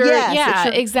 It's your, it's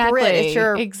your exactly. Grit. It's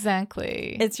your,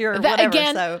 exactly. It's your whatever.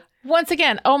 Again, once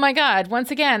again, oh my God. Once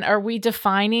again, are we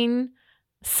defining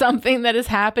something that is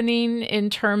happening in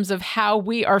terms of how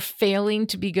we are failing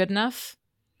to be good enough?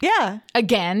 Yeah.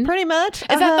 Again. Pretty much.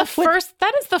 Is that the first?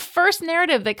 That is the first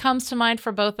narrative that comes to mind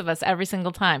for both of us every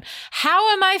single time.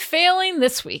 How am I failing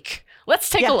this week?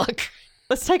 Let's take a look.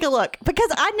 Let's take a look.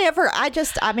 Because I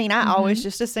always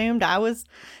just assumed I was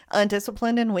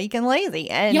undisciplined and weak and lazy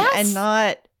and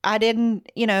I didn't,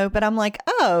 but I'm like,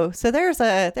 oh, so there's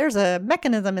a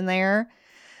mechanism in there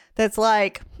that's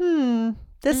like,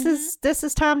 this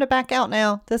is time to back out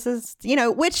now. This is,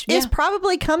 which is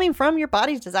probably coming from your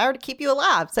body's desire to keep you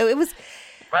alive. So it was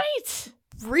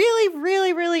really,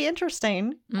 really, really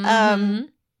interesting. But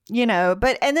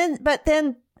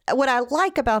then what I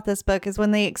like about this book is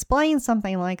when they explain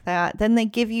something like that, then they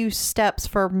give you steps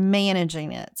for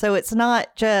managing it. So it's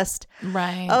not just,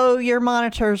 oh, your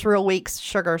monitor's real weak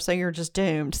sugar, so you're just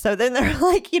doomed. So then they're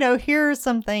like, here are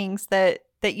some things that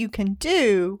you can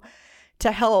do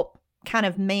to help kind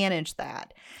of manage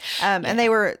that. And they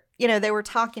were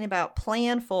talking about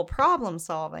planful problem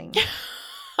solving,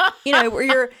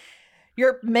 where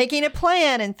you're making a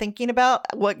plan and thinking about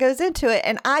what goes into it.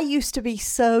 And I used to be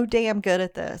so damn good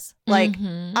at this.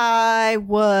 I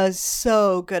was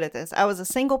so good at this. I was a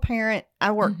single parent.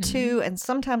 I worked 2 and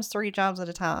sometimes 3 jobs at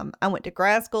a time. I went to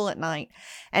grad school at night,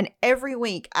 and every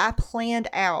week I planned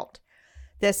out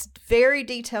this very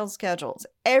detailed schedules,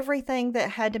 everything that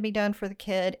had to be done for the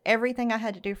kid, everything I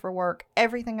had to do for work,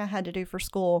 everything I had to do for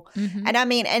school. And I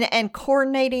mean, and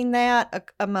coordinating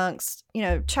that amongst,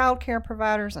 childcare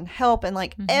providers and help and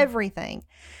everything,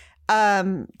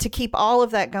 to keep all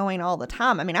of that going all the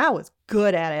time. I mean, I was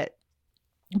good at it.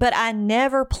 But I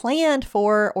never planned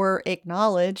for or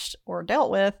acknowledged or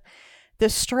dealt with the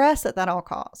stress that all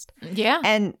caused. Yeah.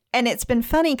 And it's been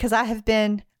funny because I have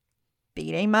been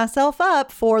beating myself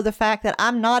up for the fact that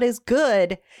I'm not as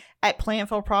good at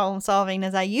planful problem solving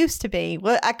as I used to be.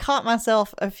 Well, I caught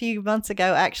myself a few months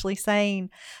ago actually saying,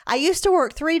 I used to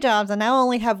work 3 jobs and now I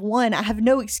only have 1. I have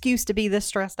no excuse to be this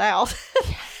stressed out.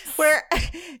 Where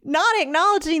not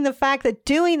acknowledging the fact that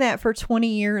doing that for 20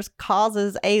 years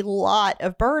causes a lot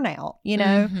of burnout, you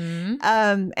know?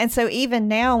 Mm-hmm. And so even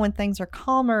now when things are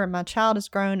calmer and my child has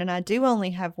grown and I do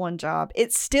only have 1 job,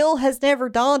 it still has never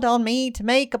dawned on me to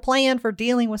make a plan for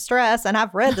dealing with stress. And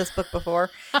I've read this book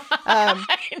before. I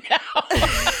know.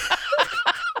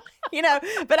 You know,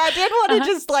 but I did want to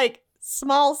just like,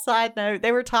 small side note,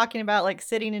 they were talking about like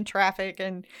sitting in traffic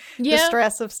and the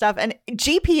stress of stuff, and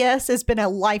GPS has been a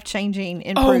life-changing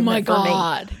improvement for me.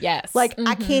 Yes. Like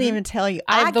I can't even tell you.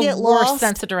 I have the get worst lost.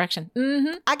 sense of direction.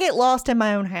 Mm-hmm. I get lost in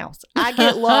my own house. I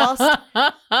get lost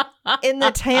in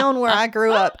the town where I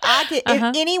grew up.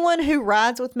 If anyone who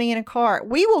rides with me in a car,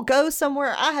 we will go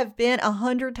somewhere I have been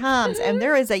 100 times and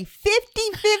there is a 50-50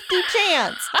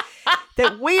 chance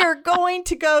that we are going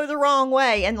to go the wrong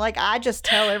way. And like, I just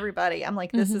tell everybody, I'm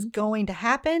like, this is going to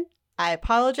happen. I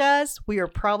apologize. We are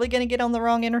probably going to get on the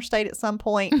wrong interstate at some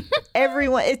point.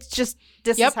 Everyone, it's just,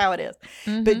 this is how it is.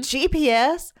 But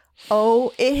GPS,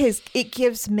 it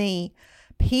gives me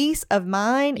peace of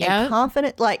mind and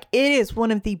confidence. Like, it is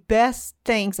one of the best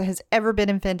things that has ever been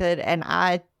invented. And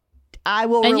I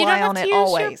will rely on it always. And you don't have to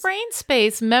use your brain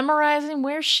space memorizing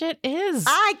where shit is.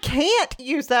 I can't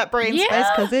use that brain space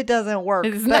because it doesn't work.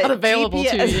 It's not available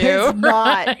GPS to you. It's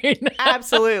not,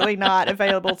 absolutely not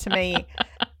available to me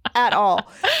at all.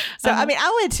 So, I mean,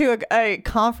 I went to a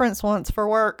conference once for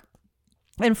work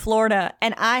in Florida,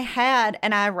 and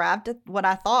I arrived at what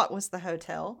I thought was the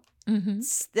hotel.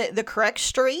 The correct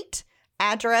street,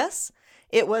 address.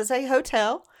 It was a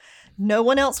hotel. No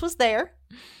one else was there.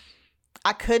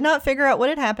 I could not figure out what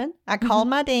had happened. I called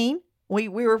my dean. We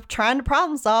were trying to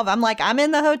problem solve. I'm like, I'm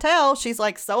in the hotel. She's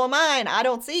like, so am I, and I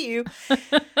don't see you. I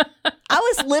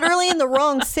was literally in the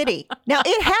wrong city. Now,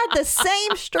 it had the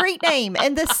same street name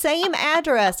and the same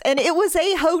address, and it was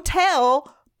a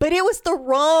hotel, but it was the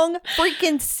wrong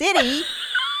freaking city.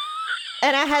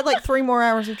 And I had like 3 more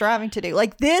hours of driving to do.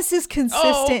 Like, this is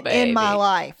consistent in my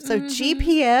life. So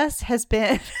GPS has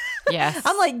been... Yes.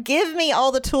 I'm like, give me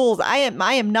all the tools. I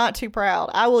am not too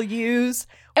proud. I will use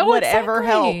whatever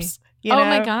helps. You know? Oh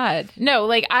my God. No,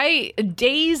 like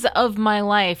days of my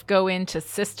life go into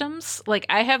systems. Like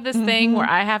I have this thing where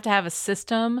I have to have a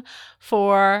system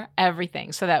for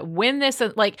everything so that when this,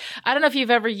 like, I don't know if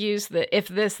you've ever used the if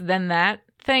this, then that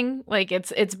thing. Like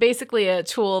it's basically a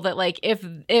tool that like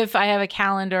if I have a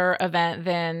calendar event,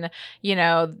 then you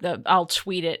know I'll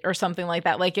tweet it or something like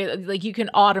that. Like you can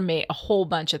automate a whole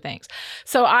bunch of things.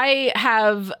 So I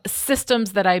have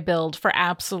systems that I build for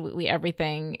absolutely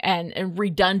everything and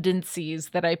redundancies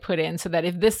that I put in so that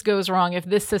if this goes wrong, if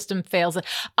this system fails,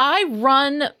 I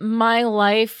run my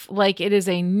life like it is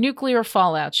a nuclear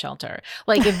fallout shelter.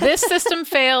 Like if this system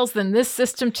fails, then this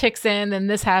system ticks in, then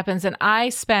this happens, and I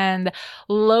spend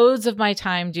loads of my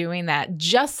time doing that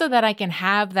just so that I can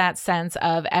have that sense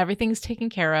of everything's taken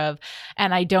care of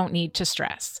and I don't need to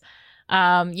stress.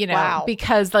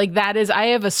 Because like that is, I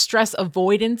have a stress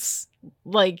avoidance,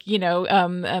 like,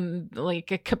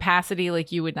 like a capacity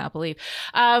like you would not believe.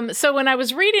 So when I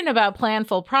was reading about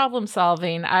planful problem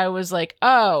solving, I was like,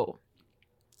 oh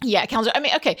yeah, calendar. I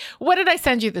mean, okay, what did I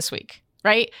send you this week?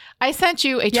 Right? I sent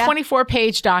you a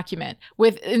 24-page document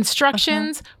with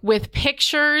instructions, with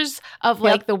pictures of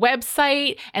like the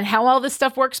website and how all this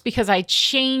stuff works because I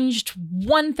changed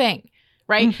one thing,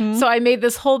 right? So I made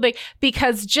this whole big,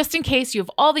 because just in case you have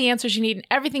all the answers you need and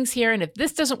everything's here, and if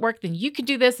this doesn't work, then you can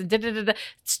do this and da-da-da-da.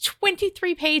 It's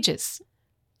 23 pages.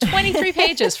 23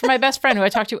 pages for my best friend who I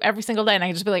talk to every single day. And I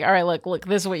can just be like, all right, look,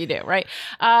 this is what you do. Right.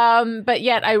 But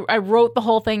yet I wrote the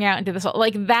whole thing out and did this.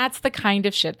 Like, that's the kind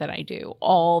of shit that I do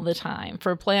all the time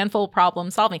for planful problem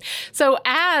solving. So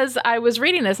as I was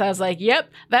reading this, I was like,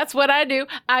 yep, that's what I do.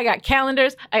 I got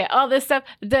calendars. I got all this stuff.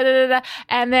 Da, da, da, da.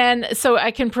 And then so I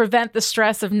can prevent the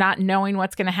stress of not knowing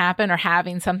what's going to happen or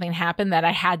having something happen that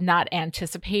I had not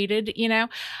anticipated,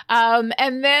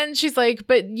 and then she's like,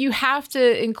 but you have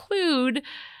to include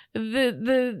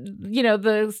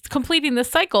the completing the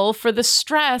cycle for the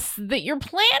stress that your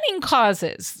planning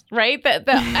causes, right? That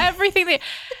everything that,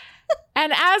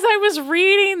 and as I was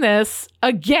reading this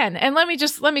again, and let me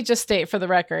just state for the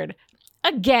record,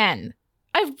 again,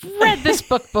 I've read this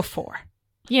book before,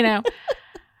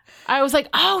 I was like,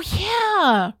 oh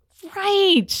yeah,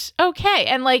 Right. Okay.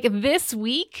 And like this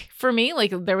week for me,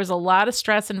 like there was a lot of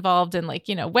stress involved in like,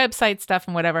 website stuff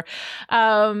and whatever.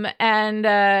 And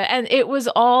it was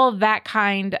all that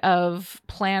kind of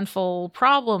planful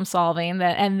problem solving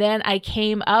and then I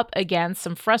came up against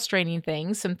some frustrating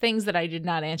things, some things that I did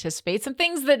not anticipate, some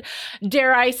things that,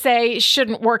 dare I say,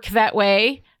 shouldn't work that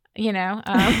way,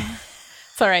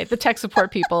 It's all right. The tech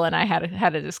support people and I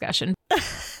had a discussion.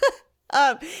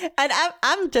 And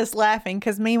I'm just laughing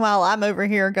because meanwhile I'm over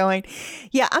here going,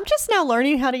 yeah, I'm just now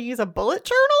learning how to use a bullet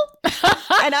journal.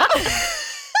 And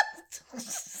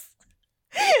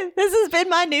this has been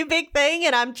my new big thing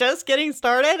and I'm just getting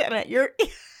started. And you're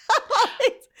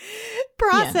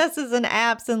processes and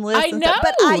apps and lists. I know.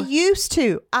 But I used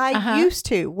to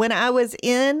when I was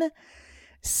in,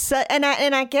 and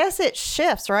I guess it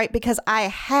shifts, right? Because I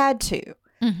had to.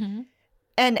 Mm-hmm.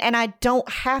 And I don't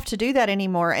have to do that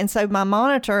anymore. And so my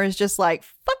monitor is just like,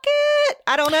 fuck it.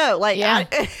 I don't know. Like, yeah.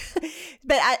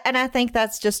 I think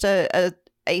that's just a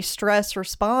stress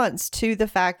response to the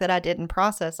fact that I didn't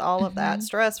process all of that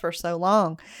stress for so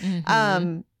long.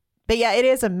 Mm-hmm. But yeah, it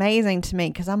is amazing to me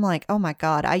because I'm like, oh my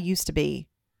God, I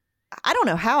don't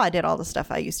know how I did all the stuff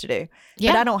I used to do,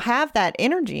 but I don't have that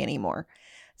energy anymore.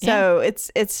 So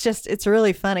it's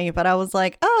really funny, but I was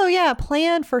like, oh yeah,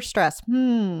 plan for stress.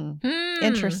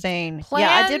 Interesting. Plan.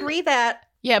 Yeah, I did read that.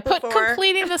 Yeah, put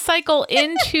completing the cycle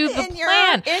into the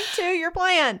plan. Into your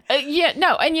plan.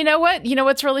 No, and you know what? You know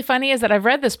what's really funny is that I've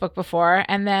read this book before,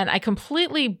 and then I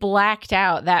completely blacked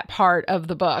out that part of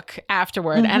the book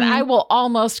afterward. Mm-hmm. And I will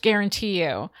almost guarantee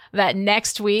you that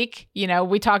next week,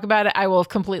 we talk about it, I will have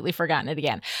completely forgotten it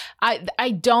again. I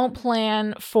don't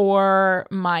plan for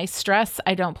my stress.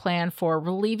 I don't plan for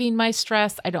relieving my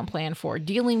stress. I don't plan for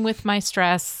dealing with my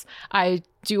stress. I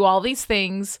do all these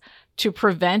things to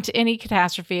prevent any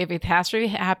catastrophe. If a catastrophe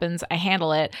happens, I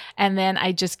handle it. And then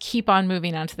I just keep on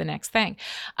moving on to the next thing.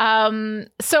 So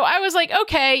I was like,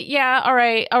 okay, yeah, all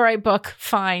right, book,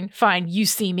 fine. You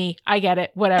see me. I get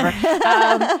it, whatever.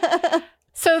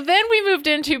 So then we moved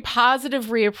into positive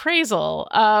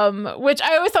reappraisal, which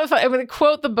I always thought, I'm going to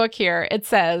quote the book here. It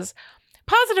says,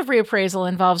 positive reappraisal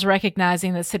involves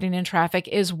recognizing that sitting in traffic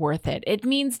is worth it. It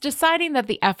means deciding that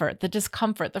the effort, the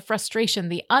discomfort, the frustration,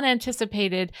 the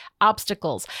unanticipated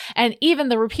obstacles, and even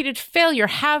the repeated failure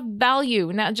have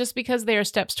value, not just because they are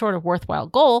steps toward a worthwhile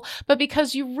goal, but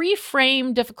because you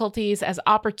reframe difficulties as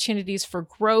opportunities for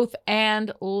growth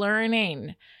and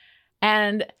learning.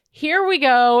 And here we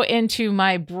go into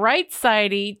my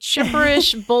bright-sidey,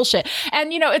 chipperish bullshit.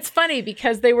 And, it's funny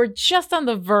because they were just on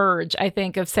the verge, I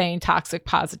think, of saying toxic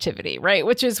positivity, right?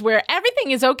 Which is where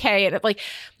everything is okay.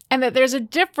 And that there's a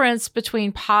difference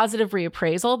between positive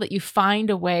reappraisal, that you find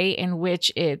a way in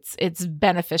which it's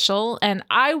beneficial. And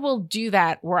I will do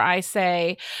that where I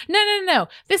say, no,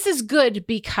 this is good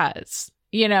because...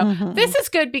 This is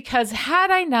good because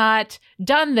had I not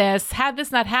done this, had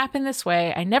this not happened this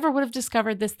way, I never would have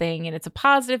discovered this thing, and it's a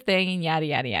positive thing, and yada,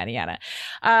 yada, yada, yada.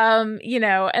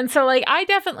 And so I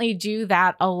definitely do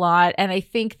that a lot. And I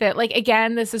think that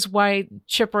again, this is why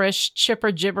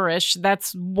chipper gibberish,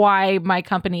 that's why my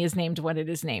company is named what it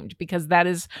is named, because that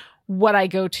is what I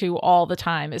go to all the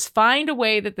time, is find a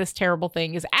way that this terrible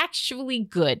thing is actually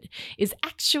good, is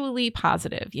actually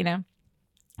positive,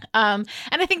 And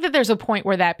I think that there's a point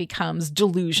where that becomes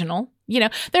delusional.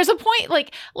 There's a point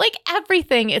like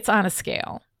everything, it's on a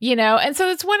scale, and so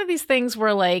it's one of these things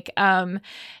where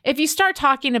if you start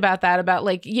talking about that, about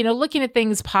looking at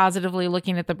things positively,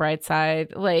 looking at the bright side,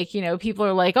 people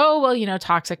are like, oh, well,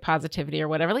 toxic positivity or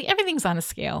whatever, everything's on a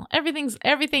scale.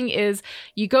 Everything is,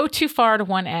 you go too far to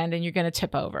one end and you're going to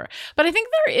tip over. But I think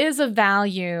there is a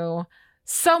value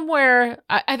somewhere,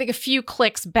 I think a few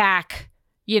clicks back,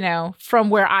 from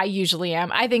where I usually am.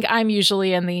 I think I'm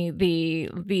usually in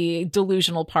the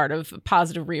delusional part of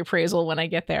positive reappraisal when I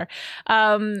get there.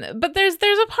 But there's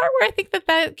a part where I think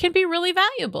that can be really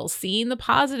valuable. Seeing the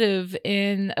positive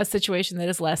in a situation that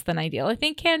is less than ideal, I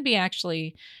think can be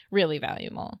actually really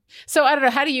valuable. So I don't know.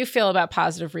 How do you feel about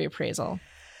positive reappraisal?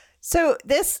 So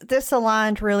this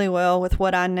aligned really well with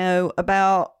what I know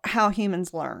about how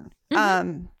humans learn.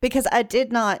 Because I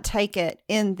did not take it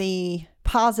in the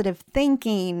positive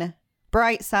thinking,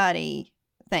 bright-sidey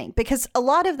thing, because a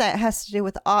lot of that has to do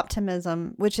with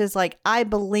optimism, which is I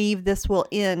believe this will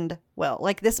end well.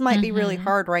 This might be really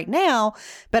hard right now,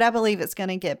 but I believe it's going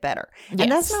to get better. Yes.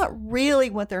 And that's not really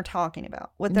what they're talking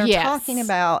about. What they're talking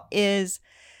about is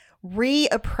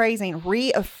reappraising,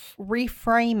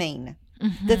 reframing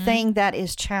the thing that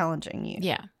is challenging you.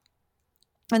 Yeah.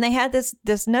 And they had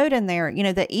this note in there,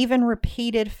 that even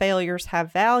repeated failures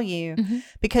have value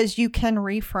because you can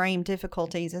reframe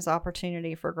difficulties as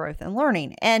opportunity for growth and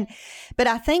learning. But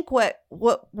I think what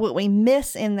we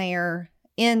miss in there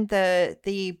in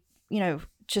the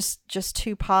just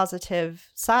too positive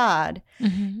side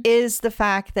is the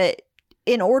fact that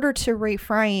in order to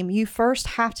reframe, you first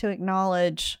have to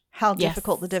acknowledge how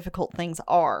difficult the difficult things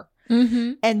are,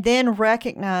 and then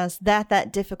recognize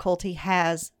that difficulty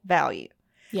has value.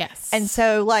 Yes. And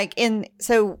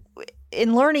so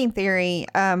in learning theory,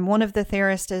 one of the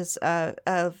theorists is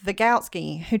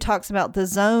Vygotsky, who talks about the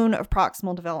zone of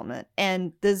proximal development.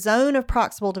 And the zone of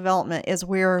proximal development is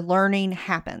where learning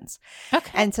happens.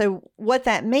 Okay. And so what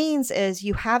that means is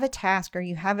you have a task or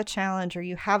you have a challenge or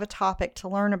you have a topic to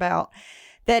learn about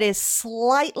that is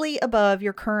slightly above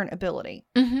your current ability.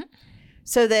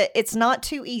 So that it's not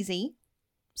too easy.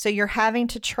 So you're having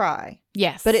to try.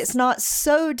 Yes. But it's not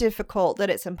so difficult that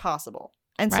it's impossible.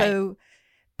 And right. so,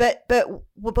 but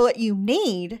what you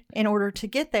need in order to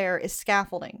get there is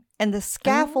scaffolding. And the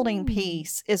scaffolding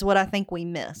piece is what I think we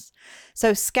miss.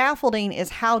 So scaffolding is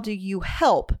how do you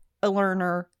help a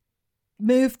learner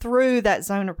move through that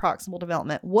zone of proximal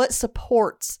development? What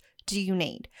supports do you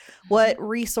need? What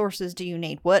resources do you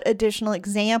need? What additional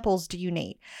examples do you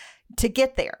need to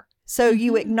get there? So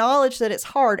you acknowledge that it's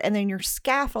hard, and then you're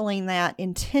scaffolding that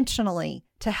intentionally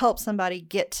to help somebody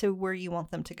get to where you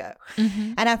want them to go.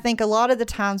 And I think a lot of the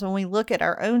times when we look at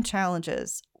our own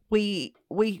challenges, we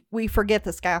forget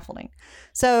the scaffolding.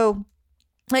 So,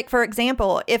 like, for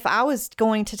example, if I was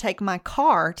going to take my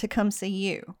car to come see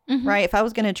you, right? If I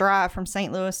was going to drive from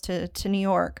St. Louis to New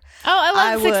York. Oh,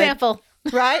 I love this example.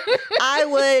 Right?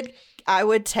 I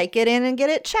would take it in and get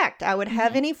it checked. I would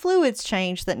have any fluids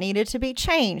changed that needed to be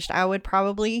changed. I would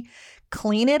probably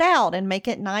clean it out and make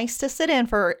it nice to sit in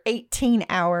for 18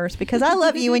 hours because I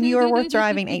love you and you are worth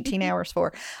driving 18 hours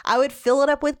for. I would fill it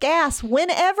up with gas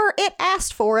whenever it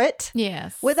asked for it.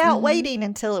 Yes. Without waiting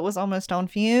until it was almost on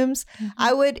fumes.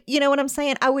 I would, you know what I'm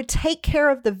saying? I would take care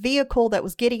of the vehicle that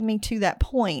was getting me to that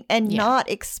point and not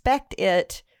expect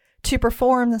it to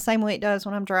perform the same way it does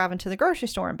when I'm driving to the grocery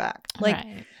store and back.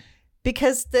 Right.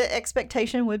 Because the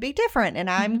expectation would be different, and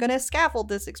I'm going to scaffold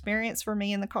this experience for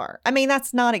me in the car. I mean,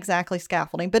 that's not exactly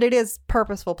scaffolding, but it is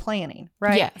purposeful planning,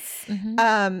 right? Yes.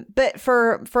 But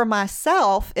for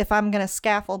myself, if I'm going to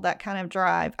scaffold that kind of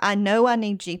drive, I know I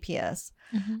need GPS.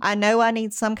 I know I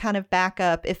need some kind of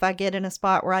backup if I get in a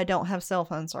spot where I don't have cell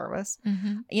phone service.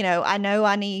 I know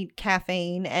I need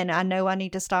caffeine, and I know I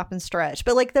need to stop and stretch.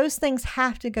 But like those things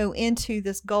have to go into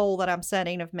this goal that I'm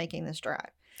setting of making this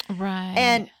drive. Right.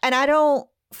 And I don't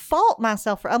fault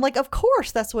myself I'm like, of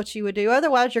course that's what you would do.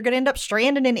 Otherwise you're going to end up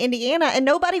stranded in Indiana and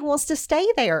nobody wants to stay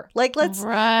there. Like let's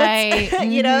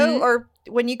or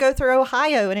when you go through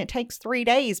Ohio and it takes 3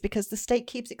 days because the state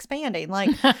keeps expanding, like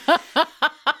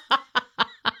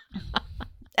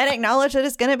and acknowledge that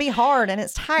it's going to be hard and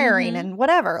it's tiring and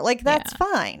whatever, like that's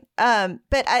fine.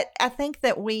 But I think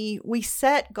that we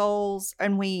set goals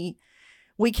and we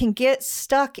can get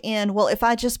stuck in, well, if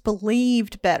I just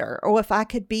believed better, or if I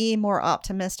could be more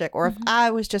optimistic, or if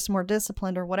I was just more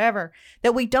disciplined or whatever,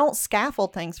 that we don't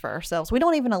scaffold things for ourselves. We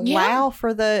don't even allow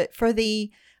for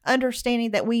the understanding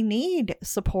that we need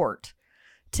support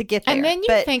to get there. And then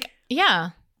you think,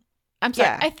 I'm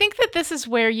sorry. I think that this is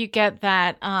where you get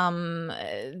that,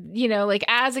 like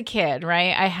as a kid,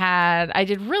 right? I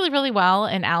did really, really well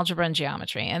in algebra and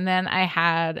geometry. And then I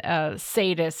had a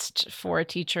sadist for a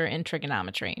teacher in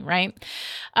trigonometry, right?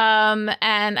 And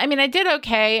I mean, I did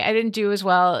okay. I didn't do as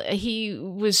well. He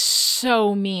was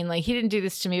so mean. Like he didn't do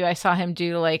this to me. I saw him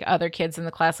do like other kids in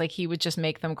the class. Like he would just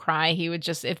make them cry. He would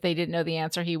just, if they didn't know the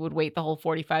answer, he would wait the whole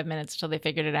 45 minutes until they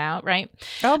figured it out, right?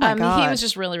 Oh my God. He was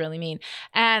just really, really mean.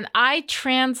 And I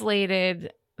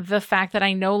translated the fact that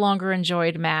I no longer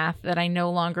enjoyed math, that I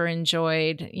no longer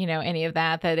enjoyed, any of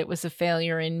that it was a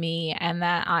failure in me and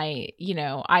that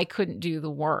I couldn't do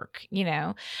the work,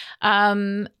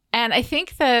 and I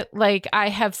think that like I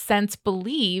have since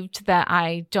believed that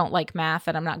I don't like math,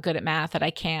 that I'm not good at math, that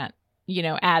I can't,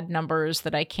 add numbers,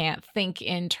 that I can't think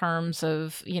in terms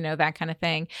of, that kind of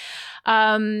thing.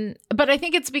 But I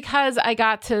think it's because I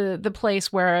got to the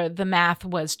place where the math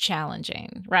was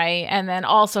challenging, right? And then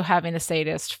also having a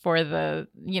sadist for the,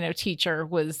 teacher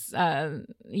was,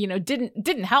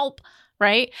 didn't help.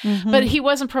 Right. But he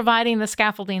wasn't providing the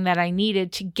scaffolding that I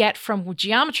needed to get from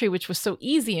geometry, which was so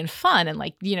easy and fun. And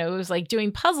like, it was like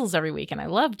doing puzzles every week and I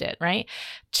loved it. Right.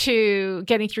 To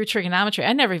getting through trigonometry.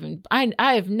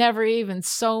 I have never even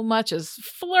so much as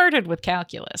flirted with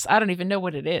calculus. I don't even know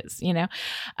what it is,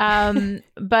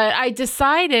 But I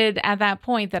decided at that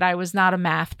point that I was not a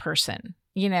math person.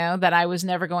 that I was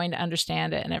never going to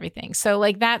understand it and everything. So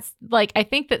like, that's like, I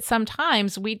think that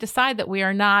sometimes we decide that we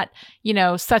are not,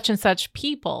 such and such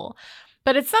people,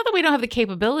 but it's not that we don't have the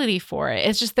capability for it.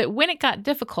 It's just that when it got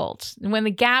difficult, when the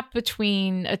gap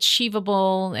between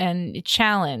achievable and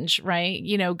challenge, right,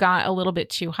 got a little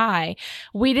bit too high,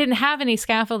 we didn't have any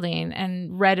scaffolding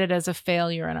and read it as a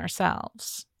failure in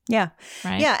ourselves. Yeah.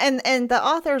 Right. Yeah. And the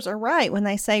authors are right when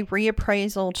they say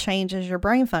reappraisal changes your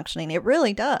brain functioning. It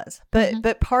really does.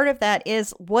 But part of that is,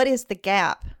 what is the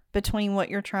gap between what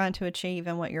you're trying to achieve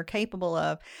and what you're capable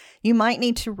of? You might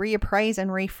need to reappraise and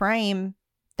reframe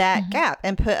that gap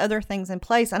and put other things in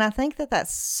place. And I think that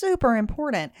that's super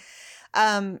important.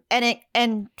 And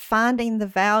finding the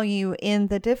value in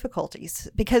the difficulties,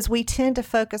 because we tend to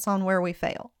focus on where we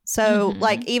fail. So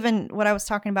like even what I was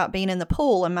talking about, being in the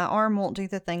pool and my arm won't do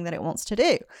the thing that it wants to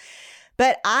do,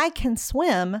 but I can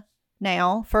swim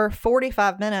now for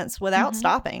 45 minutes without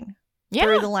stopping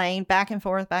through the lane, back and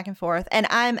forth. And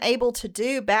I'm able to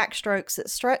do backstrokes that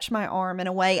stretch my arm in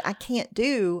a way I can't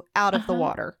do out of the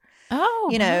water. Oh,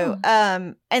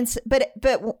 but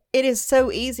it is so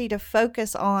easy to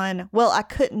focus on, well, I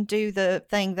couldn't do the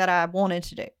thing that I wanted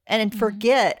to do, and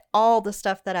forget all the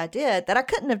stuff that I did that I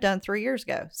couldn't have done 3 years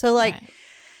ago. So like,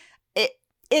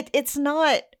 it's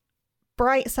not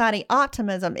bright sidey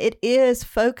optimism. It is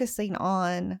focusing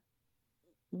on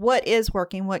what is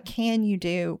working, what can you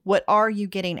do, what are you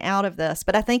getting out of this?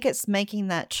 But I think it's making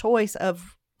that choice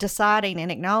of deciding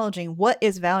and acknowledging what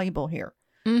is valuable here.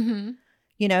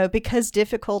 Because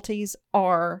difficulties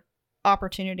are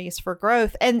opportunities for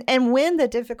growth. And when the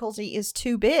difficulty is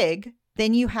too big,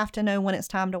 then you have to know when it's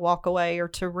time to walk away or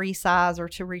to resize or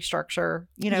to restructure,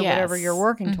 whatever you're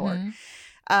working toward.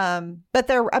 But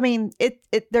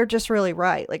they're just really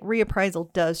right. Like,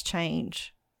 reappraisal does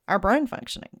change our brain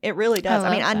functioning. It really does.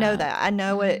 I know that. I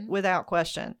know it without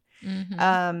question.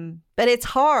 But it's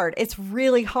hard. It's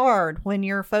really hard when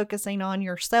you're focusing on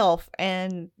yourself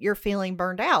and you're feeling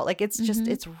burned out. Like, it's just,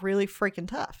 it's really freaking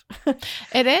tough.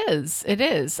 It is.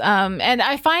 And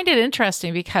I find it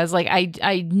interesting because like,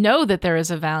 I know that there is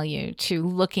a value to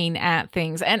looking at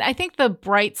things. And I think the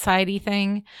bright sidey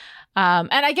thing,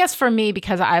 and I guess for me,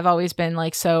 because I've always been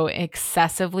like so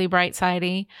excessively bright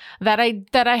sidey, that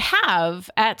I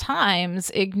have at times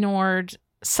ignored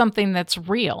something that's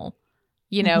real.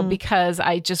 Because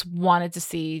I just wanted to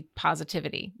see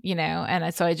positivity,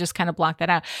 and so I just kind of blocked that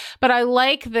out. But I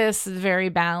like this very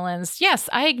balanced. Yes,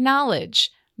 I acknowledge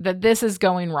that this is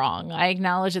going wrong. I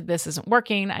acknowledge that this isn't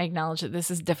working. I acknowledge that this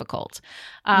is difficult.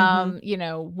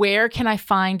 Where can I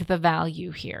find the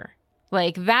value here?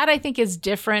 Like, that I think is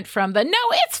different from the, no,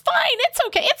 it's fine. It's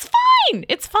okay. It's fine.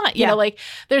 It's fine. Like,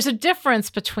 there's a difference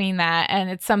between that. And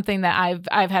it's something that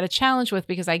I've had a challenge with,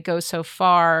 because I go so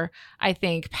far, I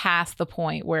think, past the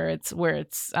point where it's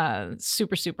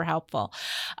super, super helpful.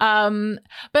 But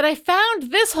I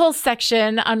found this whole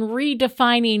section on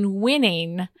redefining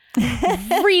winning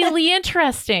really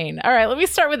interesting. All right, let me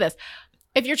start with this.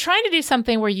 If you're trying to do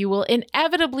something where you will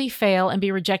inevitably fail and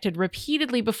be rejected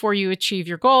repeatedly before you achieve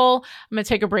your goal, I'm going to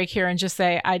take a break here and just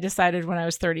say I decided when I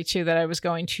was 32 that I was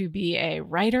going to be a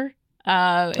writer.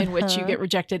 In which you get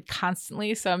rejected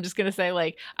constantly. So I'm just going to say,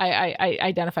 like, I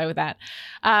identify with that.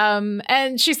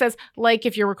 And she says, like,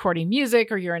 if you're recording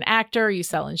music or you're an actor, or you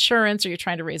sell insurance, or you're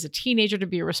trying to raise a teenager to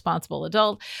be a responsible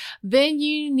adult, then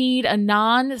you need a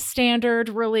non-standard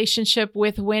relationship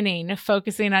with winning,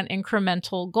 focusing on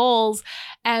incremental goals.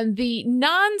 And the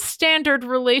non-standard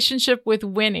relationship with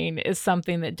winning is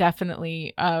something that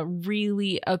definitely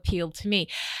really appealed to me.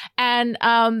 And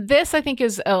this, I think,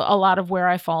 is a lot of where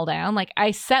I fall down. Like,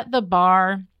 I set the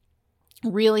bar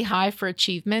really high for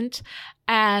achievement,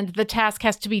 and the task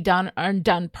has to be done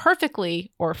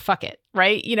perfectly, or fuck it,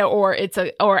 right?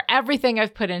 Or everything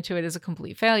I've put into it is a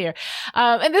complete failure.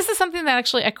 And this is something that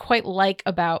actually I quite like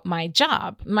about my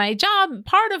job.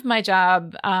 Part of my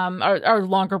job are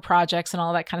longer projects and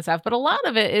all that kind of stuff, but a lot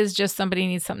of it is just somebody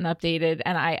needs something updated,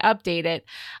 and I update it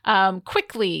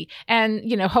quickly and,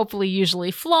 hopefully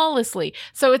usually flawlessly.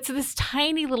 So it's this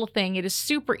tiny little thing. It is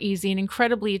super easy and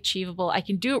incredibly achievable. I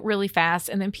can do it really fast,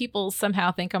 and then people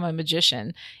somehow think I'm a magician,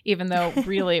 even though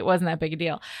really it wasn't that big a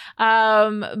deal.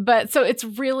 But so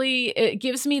it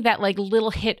gives me that like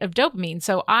little hit of dopamine.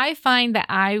 So I find that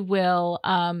I will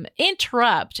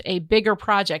interrupt a bigger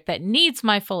project that needs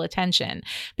my full attention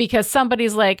because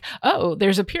somebody's like, oh,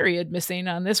 there's a period missing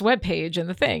on this webpage and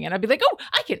the thing. And I'd be like, oh,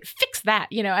 I can fix that,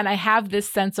 and I have this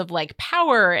sense of like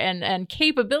power and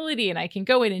capability, and I can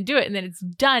go in and do it, and then it's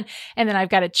done. And then I've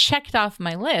got it checked off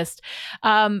my list.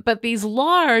 But these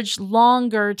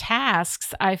longer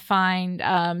tasks I find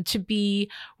to be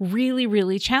really,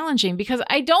 really challenging achieving because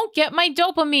I don't get my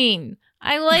dopamine.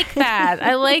 I like that.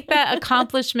 I like that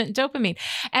accomplishment dopamine.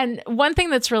 And one thing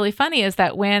that's really funny is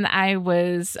that when I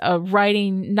was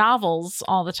writing novels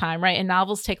all the time, right? And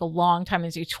novels take a long time, they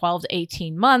do 12 to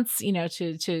 18 months,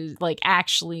 to like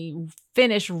actually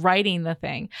finish writing the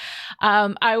thing.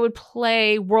 I would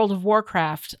play World of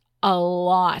Warcraft a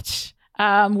lot.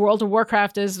 World of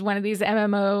Warcraft is one of these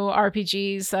MMO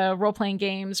RPGs, role-playing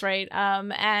games, right?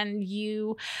 And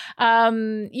you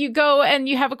go and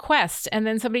you have a quest, and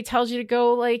then somebody tells you to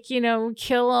go, like,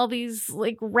 kill all these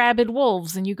like rabid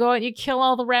wolves, and you go and you kill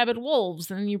all the rabid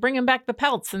wolves, and you bring them back the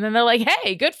pelts, and then they're like,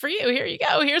 hey, good for you. Here you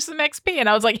go. Here's some XP. And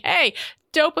I was like, hey,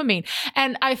 dopamine.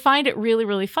 And I find it really,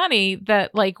 really funny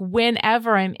that like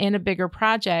whenever I'm in a bigger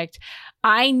project,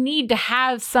 I need to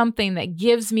have something that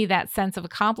gives me that sense of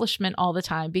accomplishment all the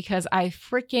time because I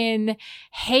freaking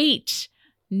hate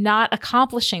not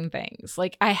accomplishing things.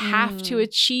 Like I have to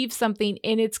achieve something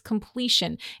in its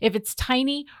completion. If it's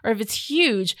tiny or if it's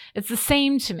huge, it's the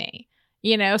same to me.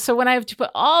 So when I have to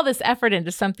put all this effort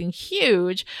into something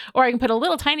huge, or I can put a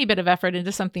little tiny bit of effort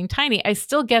into something tiny, I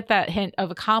still get that hint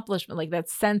of accomplishment, like that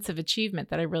sense of achievement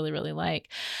that I really, really like.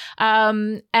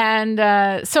 So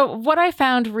what I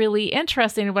found really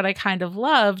interesting and what I kind of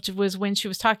loved was when she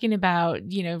was talking about,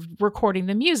 recording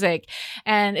the music,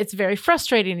 and it's very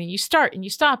frustrating, and you start and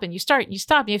you stop and you start and you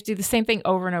stop. And you have to do the same thing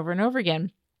over and over and over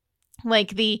again. Like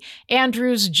the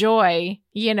Andrew's Joy,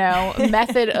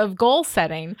 method of goal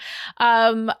setting.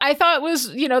 I thought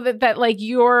was, that like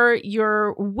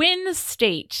your win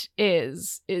state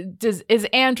is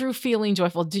Andrew feeling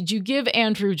joyful? Did you give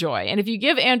Andrew joy? And if you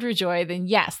give Andrew joy, then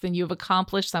yes, then you've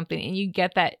accomplished something, and you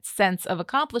get that sense of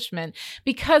accomplishment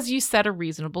because you set a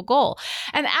reasonable goal.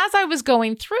 And as I was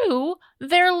going through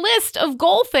their list of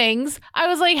goal things, I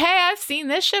was like, hey, I've seen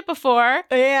this shit before.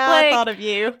 Yeah, like, I thought of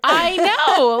you. I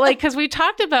know, like, because we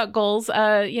talked about goals,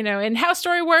 in How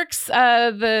Story Works,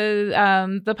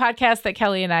 the podcast that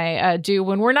Kelly and I do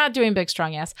when we're not doing Big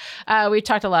Strong Yes. We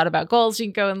talked a lot about goals. You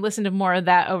can go and listen to more of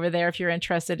that over there if you're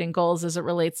interested in goals as it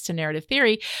relates to narrative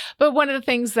theory. But one of the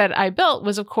things that I built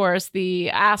was, of course,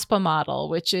 the ASPA model,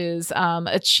 which is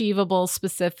achievable,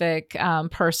 specific,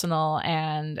 personal,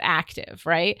 and active,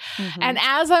 right? Mm-hmm. And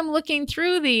as I'm looking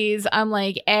through these, I'm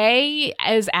like, A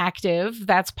is active.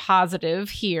 That's positive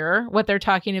here. What they're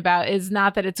talking about is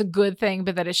not that it's a good thing,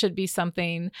 but that it should be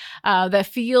something that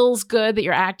feels good, that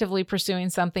you're actively pursuing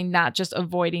something, not just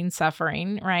avoiding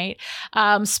suffering, right?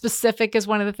 Specific is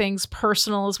one of the things.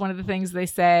 Personal is one of the things they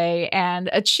say. And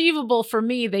achievable for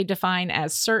me, they define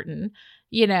as certain.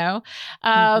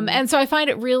 And so I find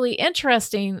it really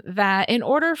interesting that in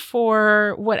order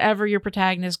for whatever your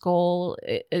protagonist goal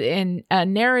in a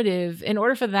narrative, in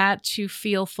order for that to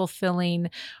feel fulfilling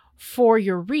for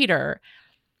your reader,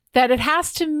 that it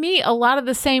has to meet a lot of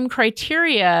the same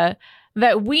criteria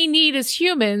that we need as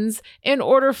humans in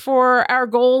order for our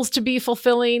goals to be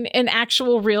fulfilling in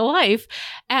actual real life.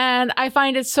 And I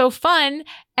find it so fun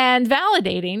and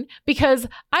validating because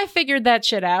I figured that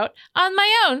shit out on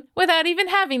my own without even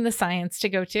having the science to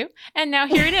go to. And now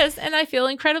here it is. And I feel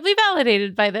incredibly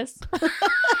validated by this.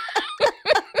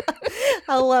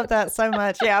 I love that so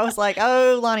much. Yeah, I was like,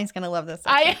 oh, Lonnie's going to love this.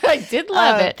 I did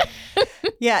love it.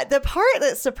 Yeah, the part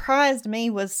that surprised me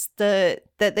was that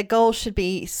the goal should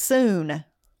be soon.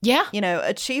 Yeah.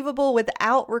 Achievable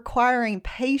without requiring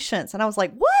patience. And I was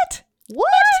like, what?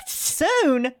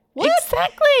 Soon? What?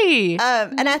 Exactly.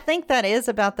 And I think that is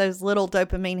about those little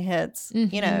dopamine hits,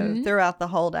 throughout the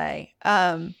whole day.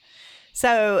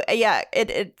 So yeah,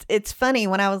 it's funny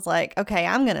when I was like, okay,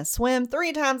 I'm going to swim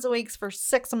 3 times a week for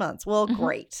 6 months. Well,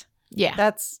 great. Yeah.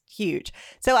 That's huge.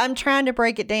 So I'm trying to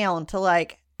break it down to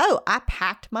like, oh, I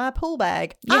packed my pool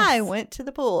bag. Yes. I went to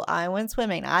the pool. I went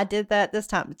swimming. I did that this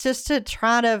time, just to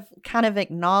try to kind of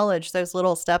acknowledge those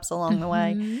little steps along the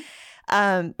way.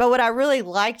 But what I really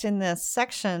liked in this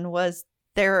section was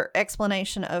their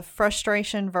explanation of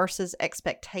frustration versus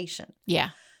expectation. Yeah.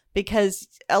 Because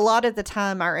a lot of the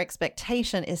time our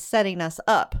expectation is setting us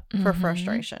up for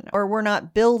frustration, or we're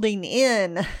not building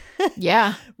in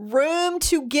room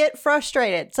to get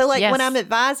frustrated. So like when I'm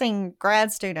advising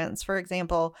grad students, for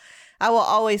example, I will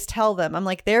always tell them, I'm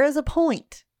like, there is a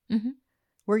point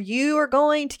where you are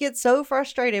going to get so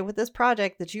frustrated with this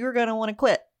project that you are going to want to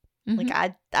quit.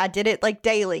 Like I did it like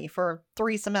daily for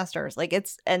 3 semesters. Like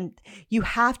and you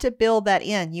have to build that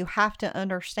in. You have to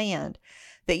understand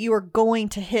that you are going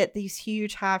to hit these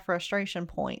huge high frustration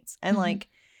points and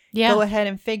go ahead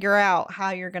and figure out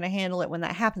how you're going to handle it when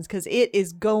that happens, because it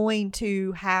is going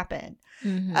to happen.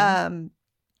 And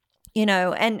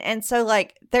so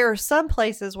like there are some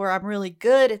places where I'm really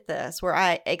good at this, where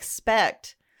I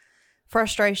expect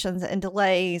frustrations and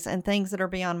delays and things that are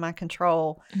beyond my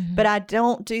control. But I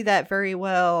don't do that very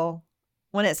well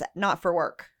when it's not for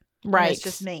work. Right. It's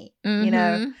just me, you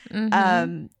know?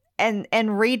 And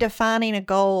redefining a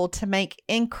goal to make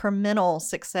incremental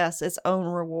success its own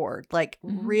reward, like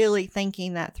really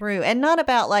thinking that through, and not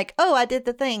about like, oh, I did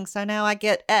the thing, so now I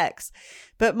get X,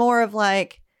 but more of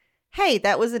like, hey,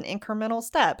 that was an incremental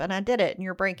step and I did it, and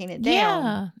you're breaking it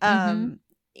down.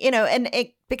 You know, and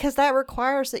it, because that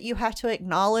requires that you have to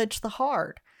acknowledge the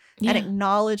hard and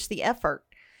acknowledge the effort.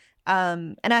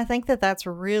 And I think that that's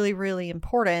really, really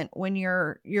important when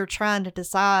you're trying to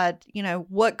decide, you know,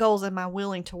 what goals am I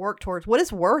willing to work towards? What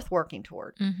is worth working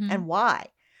toward and why?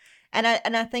 And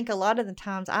I think a lot of the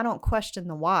times I don't question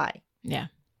the why. Yeah.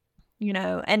 You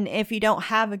know, and if you don't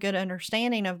have a good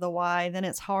understanding of the why, then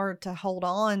it's hard to hold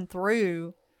on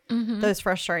through those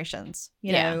frustrations,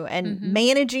 you know, and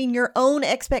managing your own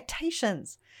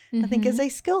expectations, I think is a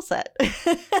skill set.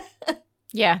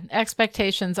 Yeah,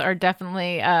 expectations are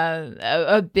definitely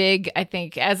a big, I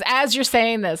think, as you're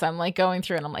saying this, I'm like going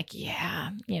through and I'm like,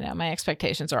 yeah, you know, my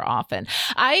expectations are often.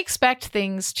 I expect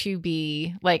things to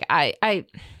be like, I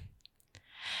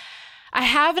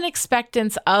have an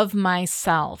expectance of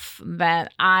myself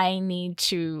that I need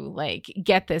to like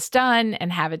get this done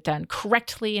and have it done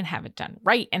correctly and have it done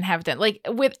right and have it done like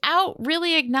without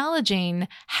really acknowledging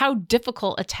how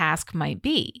difficult a task might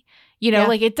be. You know,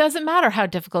 like it doesn't matter how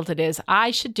difficult it is.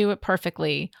 I should do it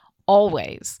perfectly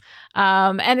always.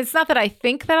 And it's not that I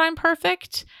think that I'm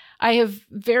perfect. I have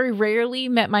very rarely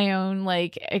met my own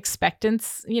like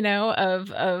expectance, you know,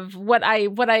 of what I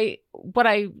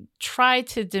try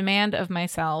to demand of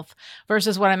myself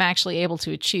versus what I'm actually able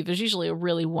to achieve. There's usually a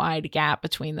really wide gap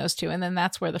between those two. And then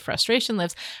that's where the frustration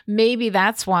lives. Maybe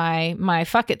that's why my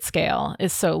fuck it scale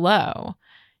is so low.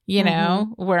 You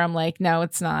know, where I'm like, no,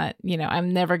 it's not, you know,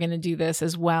 I'm never going to do this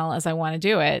as well as I want to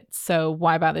do it. So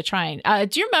why bother trying?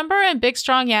 Do you remember in Big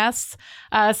Strong Yes,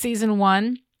 season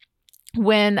 1,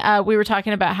 when we were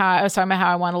talking about how I was talking about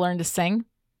how I want to learn to sing?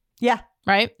 Yeah.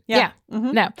 Right? Yeah.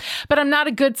 No, but I'm not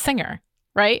a good singer.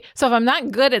 Right. So if I'm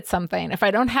not good at something, if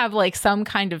I don't have like some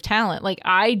kind of talent, like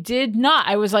I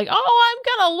was like, oh, I'm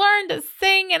going to learn to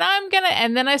sing and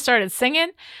then I started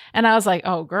singing and I was like,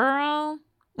 oh, girl.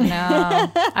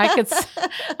 No,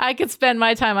 I could spend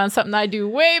my time on something I do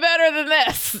way better than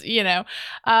this, you know?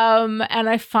 And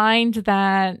I find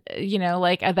that, you know,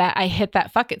 like that I hit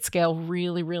that fuck it scale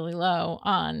really, really low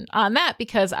on that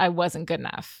because I wasn't good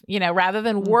enough, you know, rather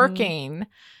than working,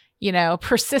 you know,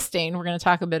 persisting. We're going to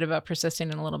talk a bit about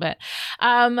persisting in a little bit.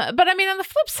 But I mean, on the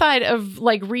flip side of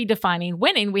like redefining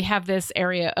winning, we have this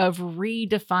area of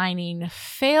redefining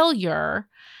failure.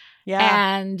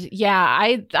 Yeah. And yeah,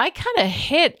 I kind of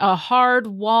hit a hard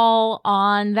wall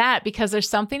on that because there's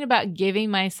something about giving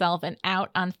myself an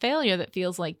out on failure that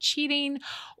feels like cheating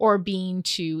or being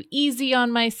too easy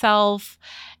on myself.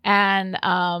 And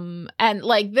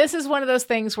like, this is one of those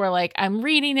things where like, I'm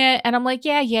reading it and I'm like,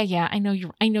 yeah. I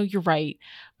know you're right,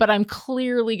 but I'm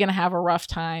clearly going to have a rough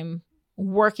time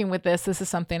working with this. This is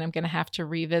something I'm going to have to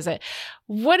revisit.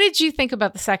 What did you think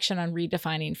about the section on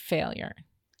redefining failure?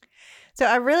 So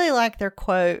I really like their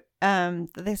quote.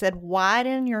 They said,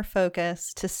 widen your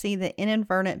focus to see the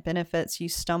inadvertent benefits you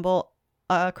stumble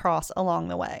across along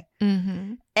the way.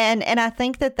 And I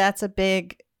think that that's a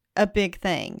big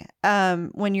thing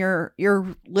when you're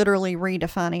literally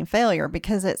redefining failure,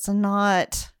 because it's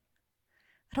not,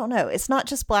 I don't know, it's not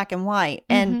just black and white.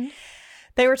 And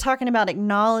they were talking about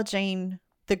acknowledging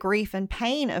the grief and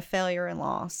pain of failure and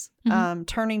loss,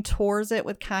 turning towards it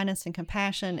with kindness and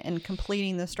compassion, and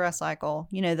completing the stress cycle,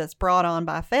 you know, that's brought on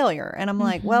by failure. And I'm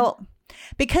like, well,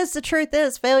 because the truth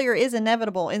is failure is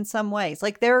inevitable in some ways.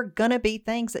 Like there are going to be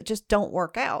things that just don't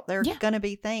work out. There are going to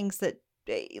be things that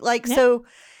like, so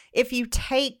if you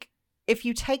take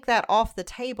that off the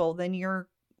table, then you're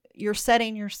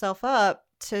setting yourself up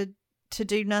to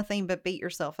do nothing but beat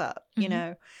yourself up, you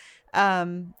know?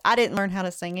 I didn't learn how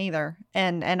to sing either.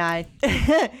 And I,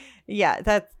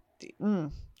 that's,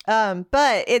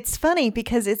 but it's funny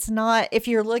because it's not, if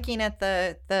you're looking at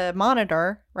the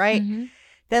monitor, right,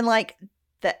 then like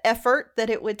the effort that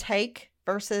it would take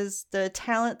versus the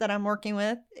talent that I'm working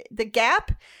with, the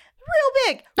gap,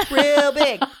 real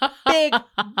big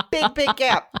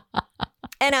gap.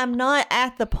 And I'm not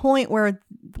at the point where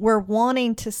we're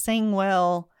wanting to sing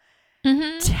well.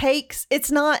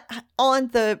 It's not on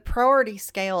the priority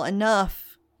scale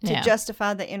enough to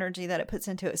justify the energy that it puts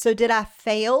into it. So did I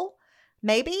fail?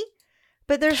 Maybe.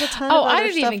 But there's a ton Oh, of other I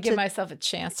didn't stuff even give myself a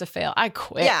chance to fail. I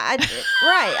quit. Yeah,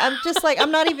 right. I'm just like, I'm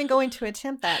not even going to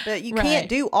attempt that. But you can't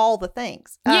do all the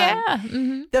things. Yeah.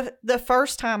 The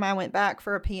first time I went back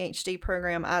for a PhD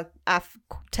program, I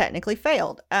technically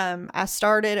failed. I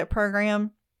started a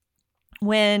program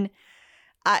when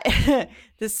the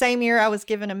same year I was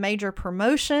given a major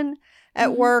promotion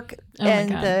at work,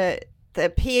 and the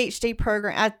PhD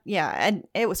program, and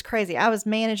it was crazy. I was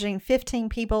managing 15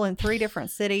 people in 3 different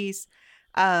cities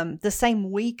the same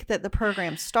week that the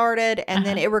program started, and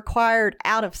then it required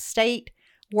out-of-state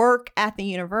work at the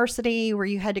university where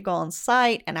you had to go on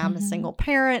site, and I'm a single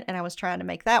parent, and I was trying to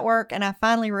make that work, and I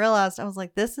finally realized, I was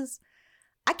like,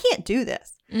 I can't do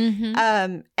this.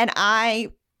 And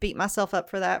I beat myself up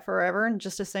for that forever and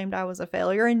just assumed I was a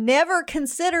failure and never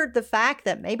considered the fact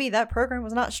that maybe that program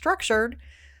was not structured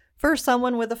for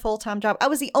someone with a full-time job. I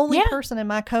was the only person in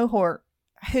my cohort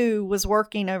who was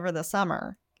working over the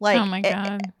summer. Like, oh my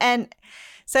God. And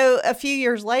so a few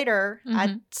years later,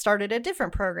 I started a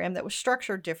different program that was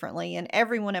structured differently, and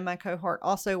everyone in my cohort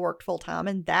also worked full-time,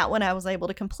 and that one I was able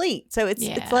to complete. So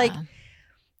it's like,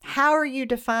 how are you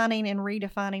defining and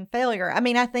redefining failure? I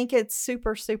mean, I think it's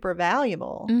super, super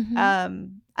valuable.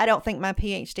 I don't think my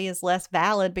PhD is less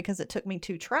valid because it took me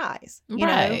 2 tries, you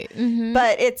know?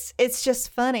 But it's just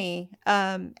funny.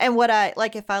 And what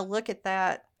if I look at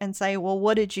that and say, well,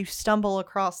 what did you stumble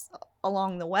across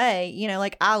along the way? You know,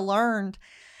 like, I learned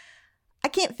I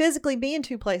can't physically be in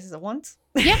 2 places at once.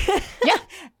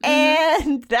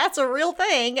 And that's a real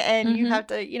thing. And you have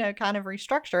to, you know, kind of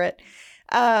restructure it.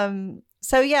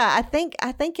 So yeah, I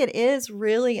think it is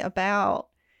really about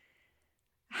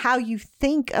how you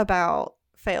think about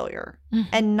failure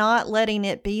and not letting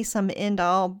it be some end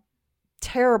all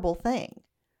terrible thing.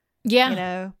 Yeah. You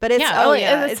know, but it's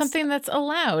it's something that's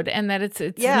allowed, and that it's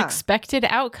an expected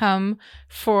outcome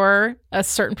for a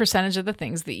certain percentage of the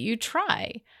things that you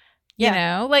try. You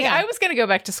know, like I was going to go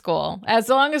back to school, as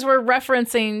long as we're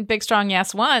referencing Big Strong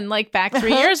Yes 1, like back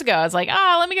 3 years ago. I was like,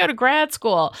 let me go to grad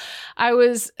school. I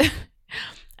was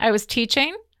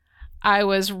teaching. I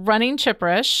was running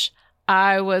Chipperish.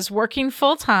 I was working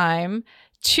full time,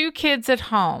 2 kids at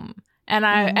home. And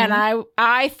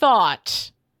I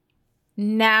thought,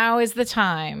 now is the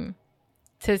time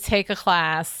to take a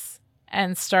class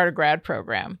and start a grad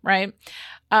program, right?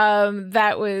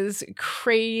 That was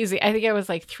crazy. I think I was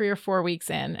like 3 or 4 weeks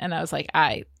in, and I was like,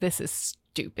 this is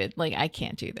stupid. Like, I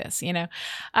can't do this, you know?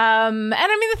 And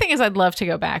I mean, the thing is, I'd love to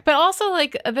go back, but also,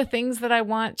 like, the things that I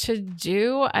want to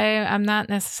do, I'm not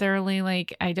necessarily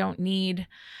like, I don't need,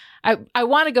 I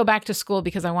want to go back to school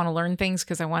because I want to learn things,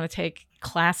 because I want to take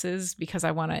classes, because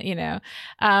I want to, you know,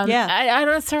 I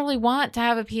don't necessarily want to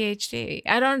have a PhD.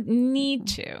 I don't need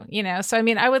to, you know? So, I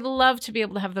mean, I would love to be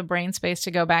able to have the brain space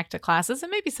to go back to classes,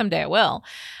 and maybe someday I will,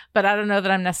 but I don't know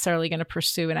that I'm necessarily going to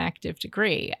pursue an active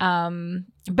degree.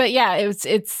 But yeah,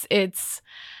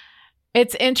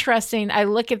 it's interesting. I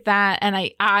look at that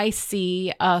and I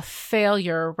see a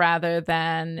failure rather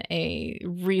than a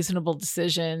reasonable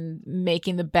decision,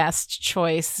 making the best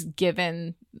choice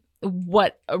given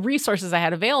what resources I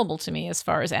had available to me as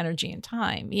far as energy and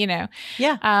time, you know?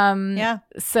 Yeah.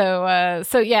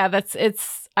 So yeah,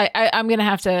 I'm going to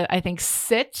have to, I think,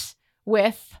 sit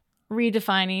with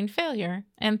redefining failure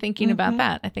and thinking about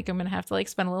that. I think I'm going to have to like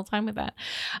spend a little time with that.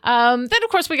 Then of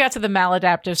course we got to the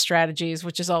maladaptive strategies,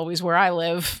 which is always where I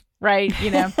live, right?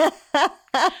 You know,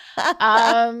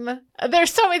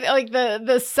 there's so many, like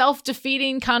the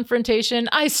self-defeating confrontation.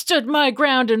 I stood my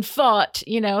ground and fought,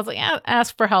 you know, it's like,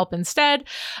 ask for help instead.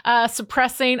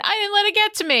 Suppressing, I didn't let it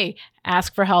get to me.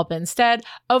 Ask for help instead.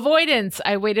 Avoidance,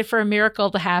 I waited for a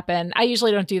miracle to happen. I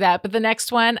usually don't do that, but the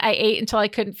next one, I ate until I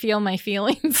couldn't feel my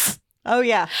feelings. Oh,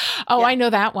 yeah. I know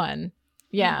that one.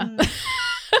 Yeah.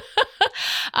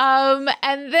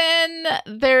 And then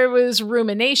there was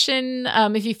rumination.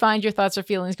 If you find your thoughts or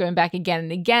feelings going back again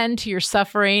and again to your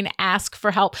suffering, ask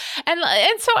for help. And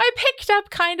so I picked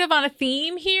up kind of on a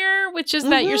theme here, which is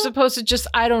that you're supposed to just,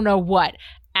 I don't know what,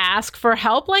 ask for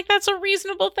help. Like, that's a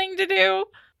reasonable thing to do.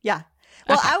 Yeah.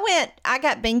 Well, okay. I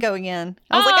got bingo again.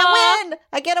 I was like, I win.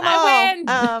 I get them all.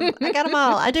 I got them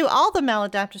all. I do all the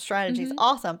maladaptive strategies.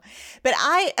 Awesome. But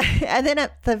and then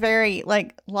at the very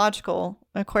like logical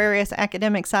Aquarius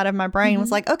academic side of my brain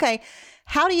was like, okay,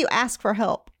 how do you ask for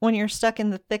help when you're stuck in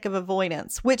the thick of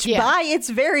avoidance, which by its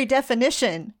very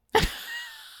definition.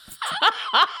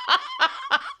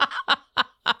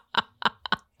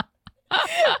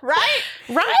 Right?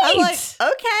 I'm like,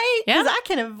 okay, because I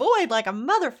can avoid like a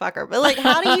motherfucker, but like,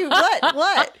 how do you,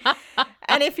 what?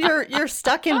 And if you're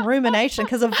stuck in rumination,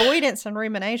 because avoidance and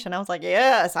rumination, I was like,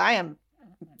 yes, I am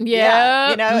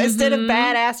Yeah. You know, instead of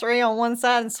badassery on one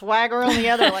side and swagger on the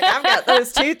other, like I've got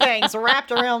those two things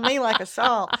wrapped around me like a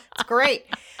shawl. It's great.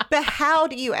 But how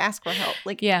do you ask for help?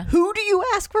 Like, who do you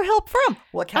ask for help from?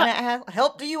 What kind of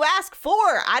help do you ask for?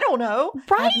 I don't know.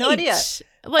 Right. I have no idea.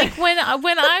 Like when I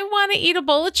want to eat a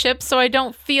bowl of chips so I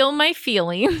don't feel my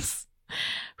feelings,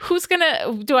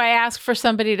 do I ask for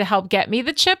somebody to help get me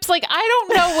the chips? Like, I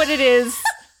don't know what it is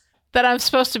that I'm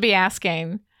supposed to be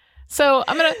asking. So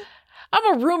I'm going to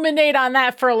ruminate on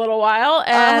that for a little while.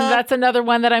 And that's another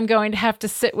one that I'm going to have to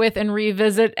sit with and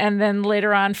revisit and then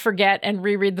later on forget and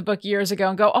reread the book years ago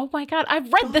and go, oh my God,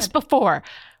 I've read this before.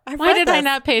 Why did I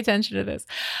not pay attention to this?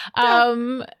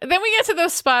 Then we get to the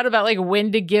spot about like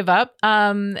when to give up.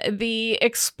 The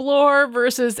explore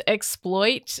versus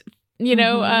exploit,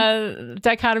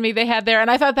 dichotomy they had there. And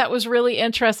I thought that was really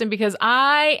interesting because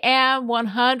I am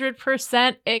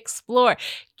 100% explore.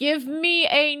 Give me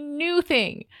a new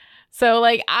thing. So,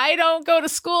 like, I don't go to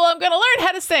school. I'm going to learn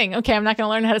how to sing. Okay, I'm not going to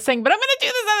learn how to sing, but I'm going to do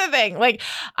this other thing. Like,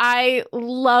 I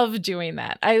love doing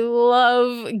that. I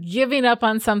love giving up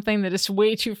on something that is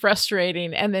way too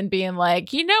frustrating and then being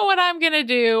like, you know what I'm going to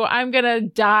do? I'm going to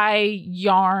dye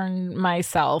yarn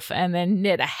myself and then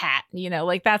knit a hat.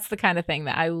 Like, that's the kind of thing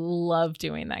that I love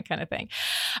doing, that kind of thing.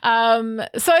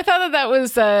 So I thought that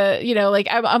was,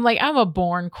 I'm a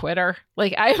born quitter.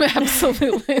 Like, I'm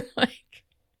absolutely like,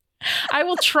 I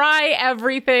will try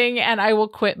everything and I will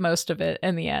quit most of it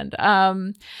in the end.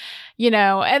 But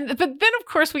then of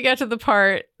course we got to the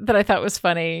part that I thought was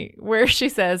funny where she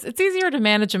says, it's easier to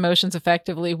manage emotions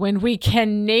effectively when we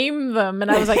can name them.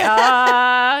 And I was like,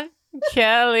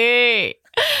 Kelly,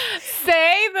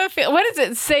 say the what is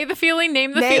it? Say the feeling,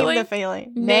 name the feeling. Name the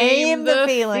feeling. Name the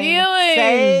feeling.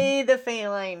 Say the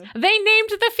feeling. They named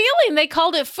the feeling. They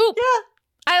called it Foop. Yeah.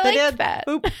 I liked that.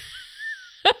 Foop.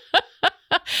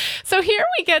 So here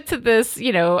we get to this,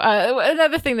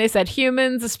 another thing they said,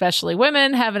 humans, especially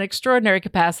women, have an extraordinary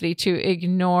capacity to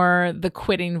ignore the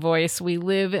quitting voice. We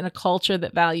live in a culture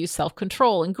that values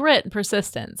self-control and grit and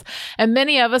persistence. And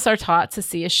many of us are taught to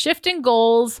see a shift in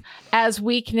goals as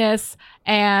weakness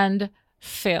and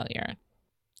failure.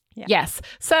 Yeah. Yes.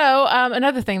 So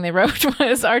another thing they wrote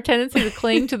was our tendency to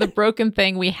cling to the broken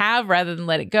thing we have rather than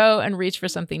let it go and reach for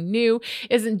something new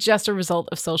isn't just a result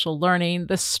of social learning.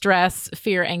 The stress,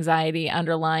 fear, anxiety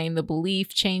underlying the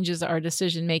belief changes our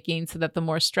decision making so that the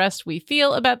more stressed we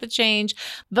feel about the change,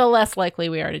 the less likely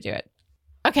we are to do it.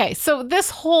 Okay. So this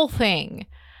whole thing,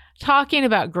 talking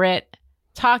about grit,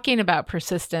 talking about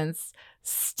persistence,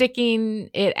 sticking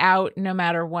it out no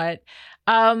matter what,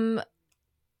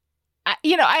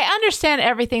 I understand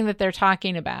everything that they're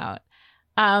talking about.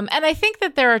 And I think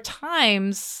that there are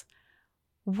times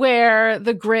where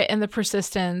the grit and the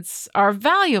persistence are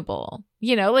valuable.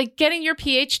 Like getting your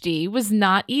PhD was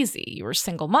not easy. You were a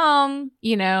single mom,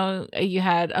 you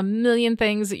had a million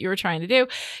things that you were trying to do.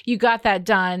 You got that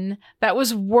done. That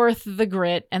was worth the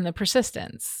grit and the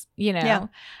persistence, Yeah.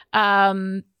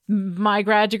 My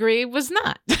grad degree was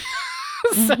not.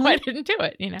 So I didn't do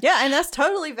it, Yeah, and that's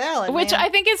totally valid. Which I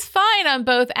think is fine on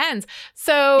both ends.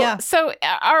 So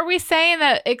are we saying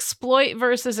that exploit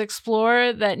versus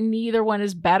explore, that neither one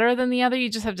is better than the other? You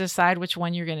just have to decide which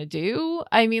one you're going to do?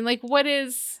 I mean, like, what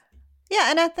is...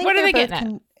 Yeah, and I think what are they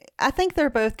getting at? I think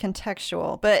they're both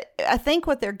contextual, but I think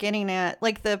what they're getting at,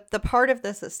 like the part of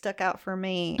this that stuck out for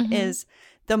me is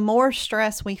the more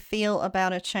stress we feel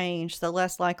about a change, the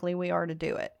less likely we are to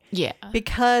do it. Yeah.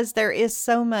 Because there is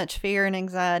so much fear and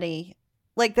anxiety,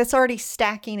 like that's already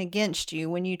stacking against you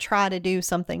when you try to do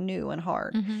something new and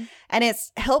hard. And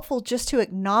it's helpful just to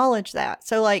acknowledge that.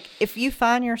 So like if you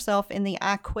find yourself in the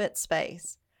I quit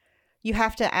space, you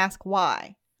have to ask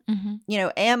why.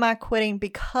 Am I quitting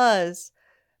because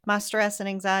my stress and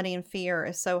anxiety and fear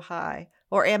is so high?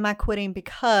 Or am I quitting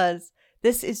because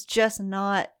this is just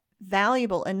not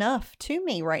valuable enough to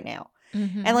me right now?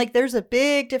 And like there's a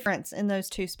big difference in those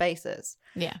two spaces.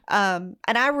 Yeah. And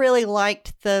I really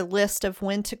liked the list of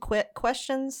when to quit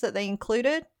questions that they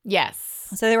included. Yes.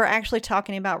 So they were actually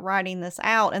talking about writing this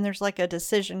out, and there's like a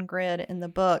decision grid in the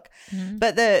book.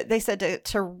 But they said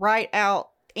to write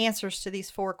out answers to these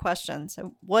 4 questions.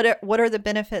 So what are the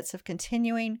benefits of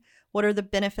continuing? What are the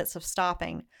benefits of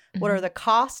stopping? What are the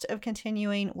cost of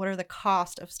continuing? What are the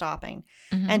cost of stopping?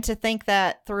 And to think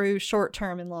that through short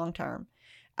term and long term.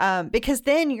 Because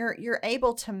then you're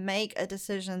able to make a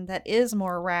decision that is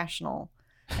more rational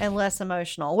and less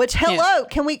emotional, which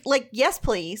can we yes,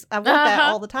 please. I want that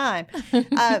all the time.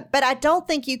 But I don't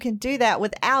think you can do that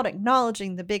without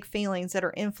acknowledging the big feelings that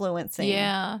are influencing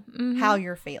how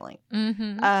you're feeling.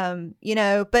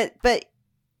 But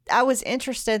I was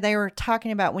interested. They were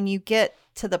talking about when you get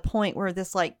to the point where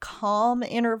this like calm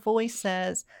inner voice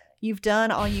says, you've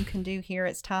done all you can do here.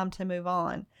 It's time to move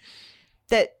on.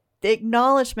 That the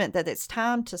acknowledgement that it's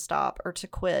time to stop or to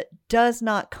quit does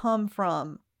not come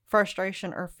from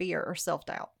frustration or fear or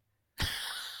self-doubt.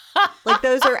 Like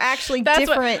those are actually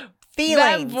different feelings.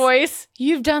 That voice,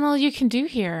 you've done all you can do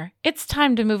here. It's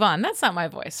time to move on. That's not my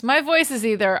voice. My voice is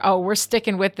either, oh, we're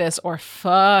sticking with this, or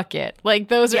fuck it. Like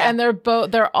those are, and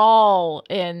they're all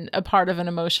in a part of an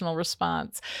emotional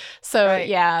response. So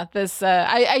yeah, this,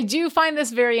 I do find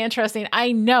this very interesting.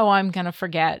 I know I'm going to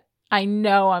forget. I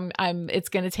know it's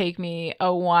going to take me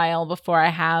a while before I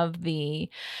have the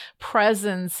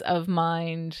presence of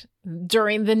mind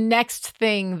during the next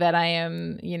thing that I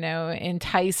am,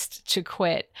 enticed to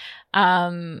quit,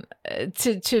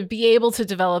 to be able to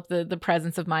develop the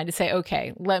presence of mind to say,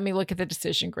 okay, let me look at the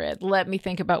decision grid. Let me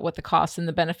think about what the cost and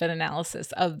the benefit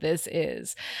analysis of this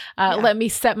is. Let me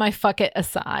set my fuck it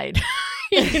aside,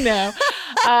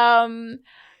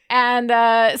 And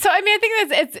so, I mean, I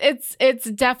think it's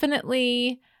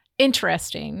definitely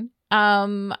interesting.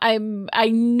 I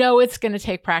know it's going to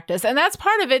take practice, and that's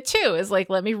part of it too. Is like,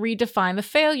 let me redefine the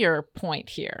failure point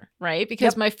here, right?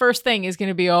 Because my first thing is going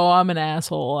to be, oh, I'm an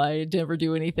asshole. I never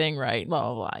do anything right,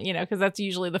 blah blah blah. Because that's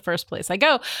usually the first place I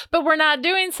go. But we're not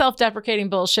doing self-deprecating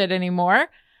bullshit anymore.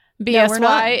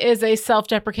 BSY is a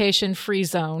self-deprecation free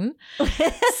zone.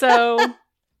 So.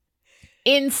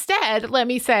 Instead, let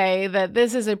me say that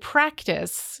this is a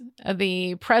practice,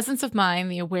 the presence of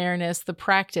mind, the awareness, the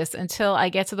practice, until I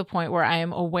get to the point where I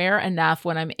am aware enough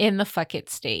when I'm in the fuck it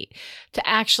state to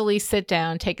actually sit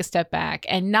down, take a step back,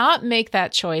 and not make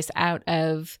that choice out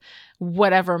of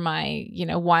whatever my,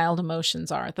 wild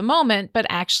emotions are at the moment, but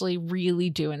actually really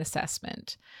do an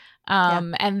assessment,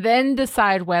 and then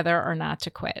decide whether or not to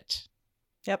quit.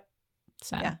 Yep.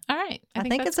 So, all right. I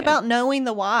think it's about knowing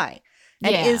the why.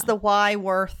 And is the why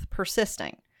worth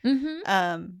persisting?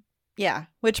 Mm-hmm.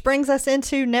 Which brings us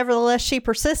into nevertheless, she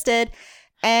persisted.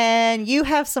 And you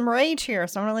have some rage here,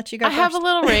 so I'm going to let you go first. Have a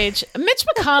little rage. Mitch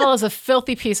McConnell is a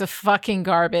filthy piece of fucking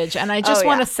garbage. And I just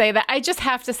want to say that. I just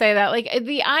have to say that. Like,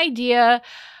 the idea,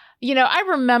 I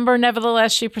remember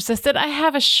nevertheless, she persisted. I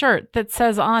have a shirt that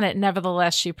says on it,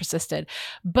 nevertheless, she persisted.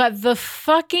 But the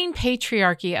fucking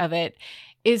patriarchy of it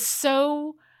is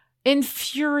so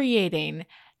infuriating.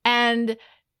 And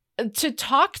to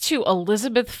talk to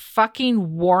Elizabeth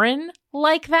fucking Warren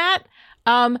like that,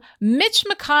 Mitch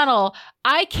McConnell,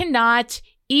 I cannot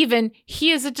even, he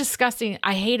is a disgusting,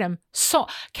 I hate him so,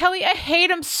 Kelly, I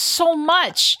hate him so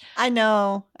much. I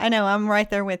know. I'm right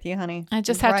there with you, honey. I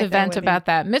just have to vent about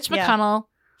that. Mitch McConnell,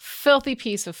 filthy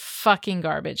piece of fucking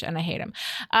garbage, and I hate him.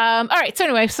 All right. So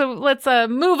anyway, let's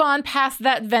move on past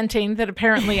that venting that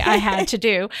apparently I had to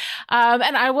do.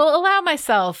 And I will allow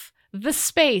myself the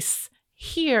space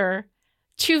here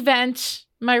to vent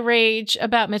my rage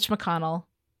about Mitch McConnell.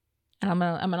 And I'm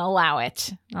gonna allow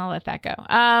it. I'll let that go.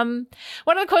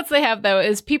 One of the quotes they have, though,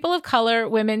 is people of color,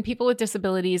 women, people with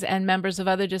disabilities, and members of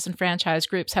other disenfranchised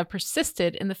groups have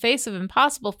persisted in the face of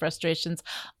impossible frustrations,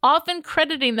 often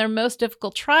crediting their most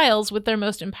difficult trials with their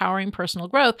most empowering personal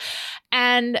growth.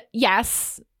 And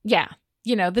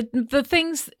the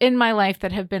things in my life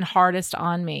that have been hardest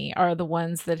on me are the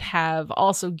ones that have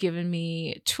also given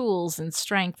me tools and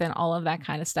strength and all of that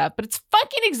kind of stuff. But it's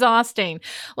fucking exhausting.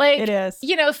 Like, it is.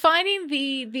 Finding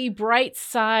the bright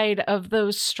side of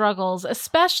those struggles,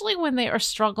 especially when they are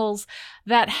struggles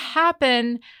that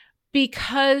happen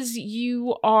because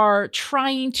you are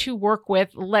trying to work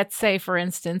with, let's say, for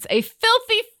instance, a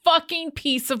filthy fucking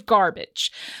piece of garbage.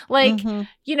 Like,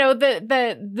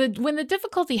 the when the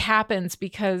difficulty happens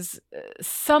because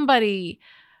somebody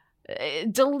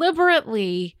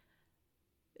deliberately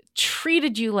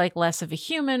treated you like less of a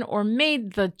human or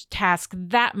made the task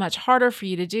that much harder for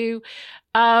you to do,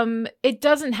 it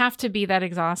doesn't have to be that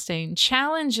exhausting.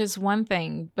 Challenge is one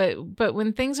thing, but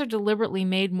when things are deliberately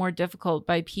made more difficult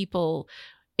by people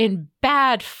in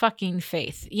bad fucking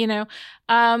faith,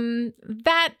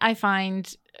 that I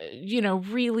find,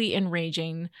 really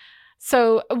enraging.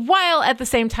 So while at the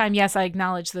same time, yes, I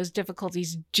acknowledge those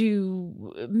difficulties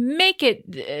do make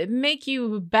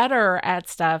you better at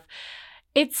stuff,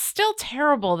 it's still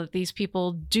terrible that these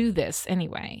people do this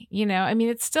anyway.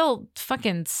 It still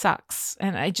fucking sucks.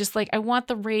 And I want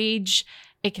the rage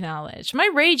acknowledged. My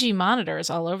ragey monitor is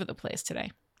all over the place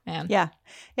today, man. Yeah.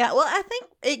 Well, I think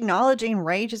acknowledging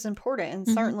rage is important and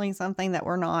certainly something that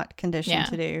we're not conditioned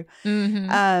to do.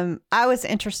 Mm-hmm. I was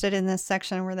interested in this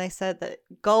section where they said that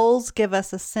goals give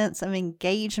us a sense of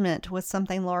engagement with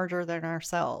something larger than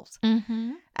ourselves.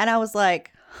 Mm-hmm. And I was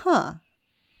like,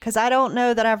 because I don't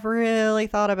know that I've really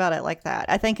thought about it like that.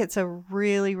 I think it's a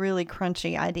really, really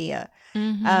crunchy idea.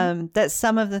 That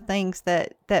some of the things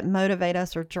that motivate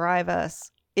us or drive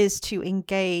us is to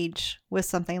engage with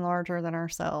something larger than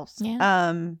ourselves.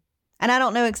 Yeah. And I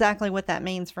don't know exactly what that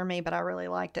means for me, but I really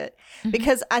liked it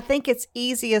because I think it's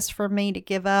easiest for me to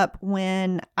give up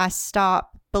when I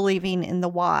stop believing in the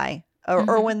why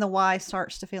or when the why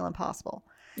starts to feel impossible.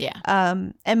 Yeah.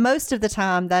 And most of the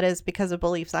time that is because of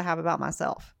beliefs I have about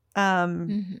myself.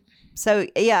 So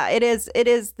yeah, it is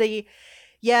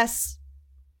yes,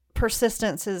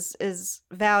 persistence is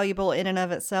valuable in and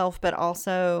of itself, but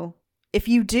also if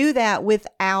you do that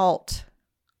without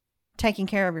taking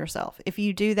care of yourself, if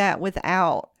you do that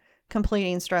without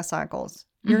completing stress cycles,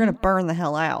 you're going to burn the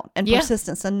hell out. And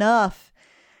persistence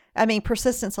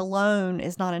alone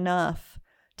is not enough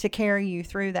to carry you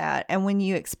through that. And when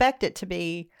you expect it to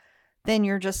be, then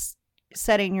you're just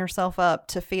setting yourself up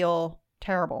to feel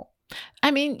terrible.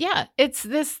 I mean, yeah, it's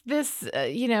this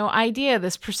idea,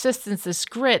 this persistence, this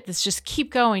grit, this just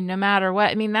keep going no matter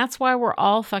what. I mean, that's why we're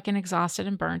all fucking exhausted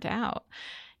and burnt out,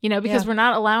 because we're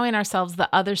not allowing ourselves the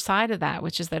other side of that,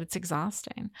 which is that it's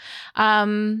exhausting.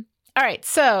 All right.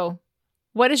 So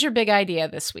what is your big idea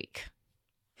this week?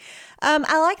 I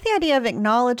like the idea of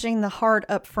acknowledging the hard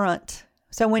up front.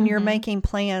 So when you're making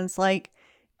plans, like,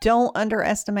 don't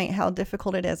underestimate how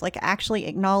difficult it is. Like, actually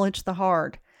acknowledge the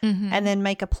hard. And then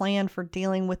make a plan for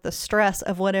dealing with the stress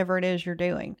of whatever it is you're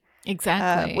doing.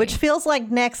 Exactly. Which feels like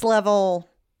next level,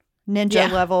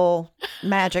 ninja level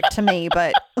magic to me,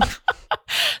 but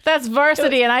that's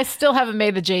varsity, and I still haven't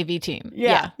made the JV team.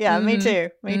 Yeah. Me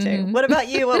too. What about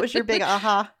you? What was your big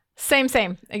aha?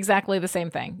 Same. Exactly the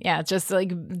same thing. Yeah, just like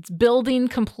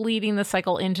completing the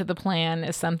cycle into the plan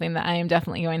is something that I am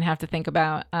definitely going to have to think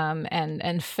about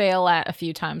and fail at a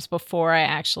few times before I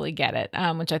actually get it,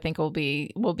 which I think will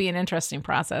be an interesting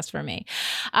process for me.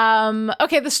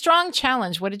 Okay, the strong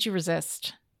challenge. What did you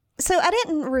resist? So I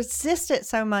didn't resist it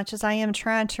so much as I am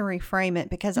trying to reframe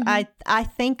it because I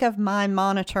think of my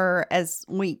monitor as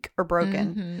weak or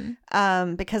broken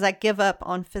because I give up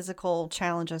on physical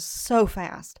challenges so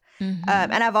fast.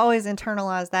 And I've always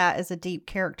internalized that as a deep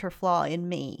character flaw in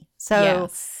me. So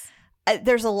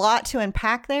there's a lot to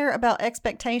unpack there about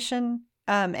expectation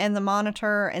and the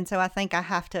monitor. And so I think I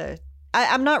have to,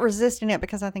 I'm not resisting it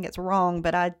because I think it's wrong,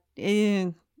 but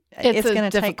it's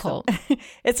going to take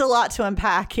it's a lot to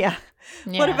unpack. Yeah.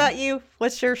 What about you?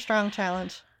 What's your strong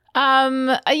challenge?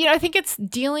 I think it's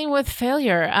dealing with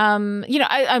failure. I'm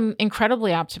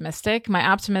incredibly optimistic. My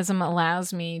optimism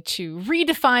allows me to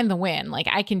redefine the win. Like,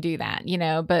 I can do that,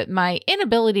 but my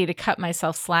inability to cut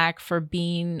myself slack for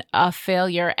being a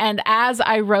failure. And as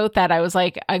I wrote that, I was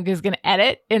like, I was going to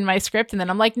edit in my script. And then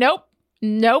I'm like, nope,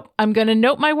 I'm going to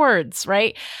note my words,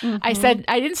 right? I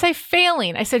didn't say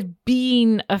failing. I said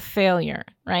being a failure,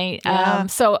 right? Yeah.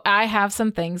 So I have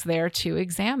some things there to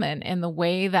examine in the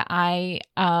way that I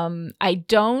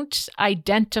don't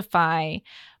identify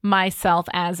myself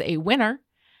as a winner.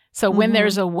 So when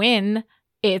there's a win,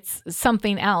 it's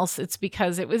something else. It's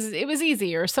because it was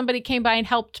easy, or somebody came by and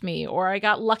helped me, or I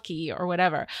got lucky, or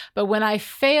whatever. But when I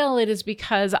fail, it is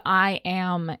because I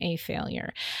am a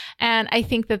failure. And I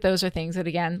think that those are things that,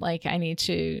 again, like, I need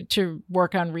to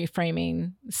work on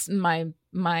reframing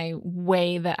my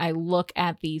way that I look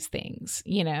at these things,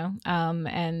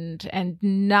 and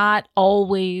not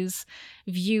always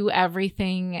view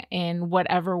everything in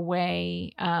whatever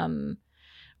way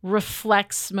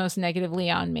reflects most negatively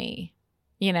on me.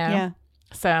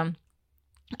 So,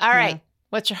 all right.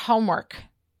 What's your homework?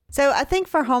 So I think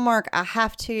for homework, I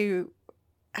have to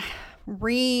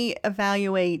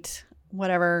reevaluate,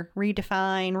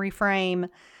 redefine, reframe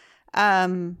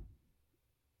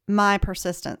my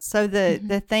persistence. So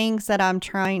the things that I'm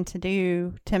trying to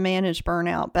do to manage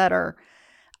burnout better,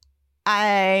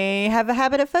 I have a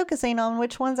habit of focusing on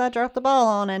which ones I dropped the ball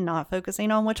on and not focusing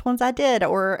on which ones I did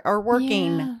or are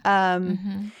working.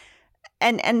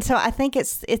 And so I think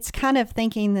it's kind of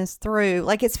thinking this through.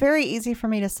 Like, it's very easy for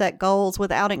me to set goals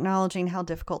without acknowledging how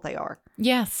difficult they are.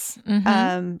 Yes.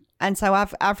 And so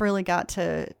I've really got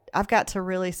to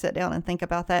really sit down and think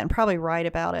about that and probably write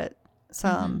about it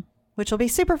some, which will be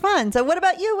super fun. So what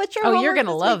about you? What's your homework you're going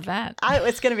to love week? that.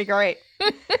 It's going to be great.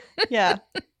 Yeah.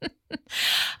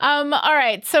 All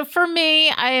right. So for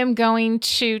me, I am going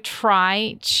to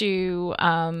try to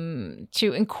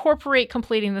incorporate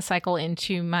completing the cycle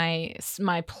into my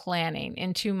planning,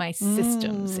 into my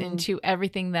systems, into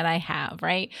everything that I have,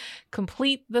 right?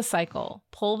 Complete the cycle,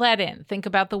 pull that in, think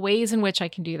about the ways in which I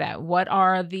can do that. What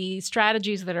are the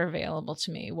strategies that are available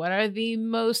to me? What are the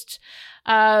most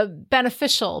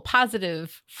beneficial,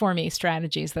 positive for me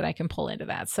strategies that I can pull into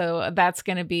that. So that's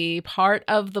going to be part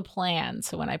of the plan.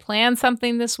 So when I plan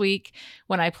something this week,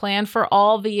 when I plan for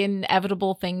all the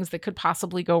inevitable things that could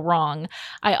possibly go wrong,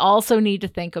 I also need to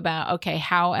think about, okay,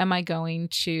 how am I going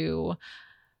to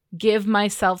give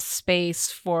myself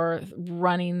space for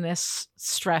running this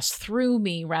stress through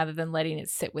me rather than letting it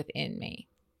sit within me?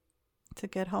 It's a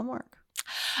good homework.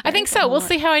 I think so. We'll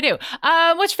see how I do.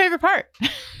 What's your favorite part?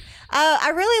 I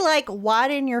really like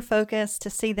widen your focus to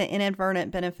see the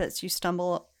inadvertent benefits you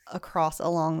stumble across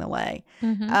along the way.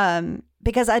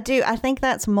 Because I think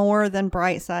that's more than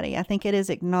bright siding. I think it is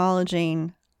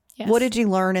acknowledging what did you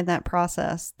learn in that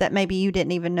process that maybe you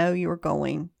didn't even know you were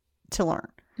going to learn,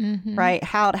 right?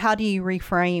 How do you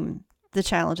reframe the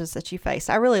challenges that you face?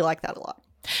 I really like that a lot.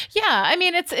 Yeah, I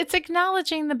mean, it's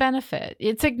acknowledging the benefit.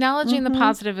 It's acknowledging the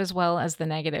positive as well as the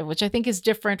negative, which I think is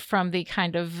different from the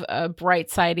kind of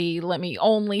bright-sidey, let me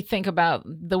only think about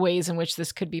the ways in which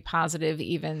this could be positive,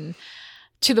 even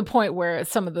to the point where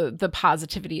some of the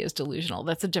positivity is delusional.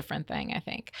 That's a different thing, I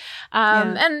think.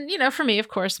 And, you know, for me, of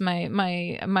course,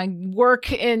 my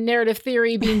work in narrative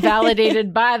theory being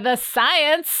validated by the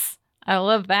science. I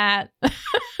love that.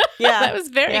 Yeah. That was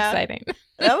very exciting.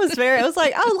 It was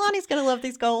like, oh, Lonnie's going to love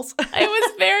these goals. It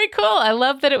was very cool. I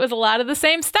love that it was a lot of the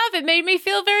same stuff. It made me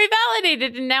feel very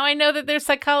validated. And now I know that there's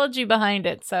psychology behind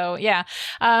it. So, yeah.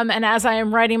 And as I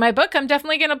am writing my book, I'm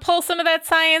definitely going to pull some of that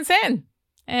science in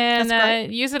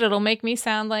and use it. It'll make me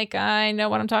sound like I know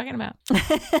what I'm talking about.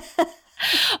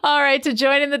 All right. To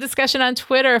join in the discussion on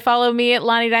Twitter, follow me at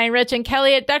Lonnie Diane Rich and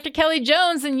Kelly at Dr. Kelly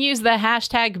Jones and use the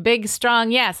hashtag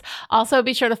BigStrongYes. Also,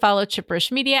 be sure to follow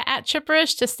Chipperish Media at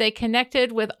Chipperish to stay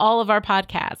connected with all of our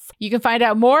podcasts. You can find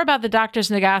out more about the Doctors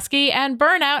Nagoski and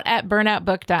Burnout at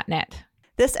burnoutbook.net.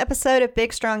 This episode of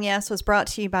Big Strong Yes was brought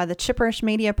to you by the Chipperish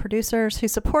Media producers who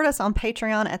support us on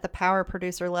Patreon at the power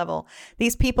producer level.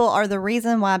 These people are the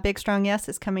reason why Big Strong Yes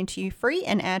is coming to you free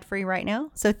and ad-free right now.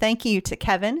 So thank you to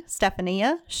Kevin,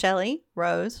 Stephania, Shelly,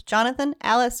 Rose, Jonathan,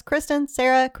 Alice, Kristen,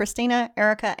 Sarah, Christina,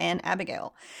 Erica, and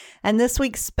Abigail. And this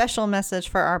week's special message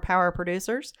for our power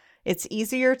producers: it's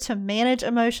easier to manage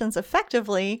emotions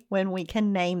effectively when we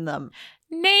can name them.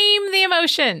 Name the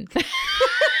emotion.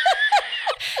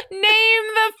 Name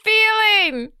the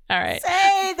feeling. All right.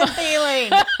 Say the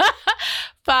feeling.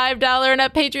 $5 and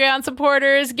up Patreon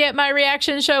supporters get my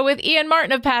reaction show with Ian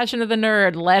Martin of Passion of the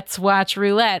Nerd, Let's Watch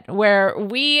Roulette, where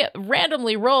we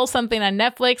randomly roll something on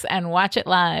Netflix and watch it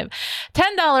live.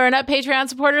 $10 and up Patreon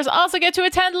supporters also get to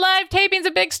attend live tapings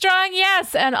of Big Strong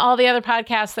Yes and all the other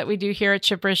podcasts that we do here at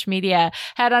Chipperish Media.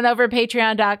 Head on over to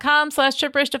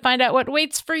patreon.com/Chipperish to find out what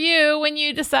waits for you when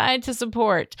you decide to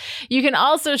support. You can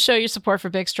also show your support for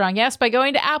Big Strong Yes by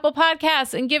going to Apple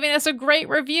Podcasts and giving us a great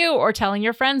review or telling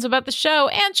your friends about the show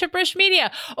and Chipperish Media,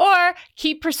 or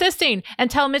keep persisting and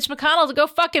tell Mitch McConnell to go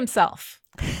fuck himself.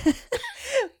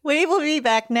 We will be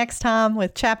back next time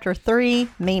with Chapter 3,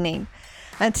 Meaning.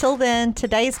 Until then,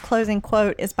 today's closing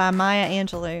quote is by Maya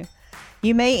Angelou.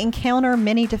 You may encounter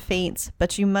many defeats,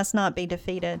 but you must not be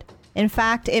defeated. In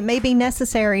fact, it may be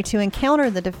necessary to encounter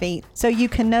the defeat so you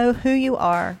can know who you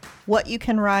are, what you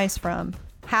can rise from,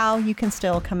 how you can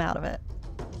still come out of it.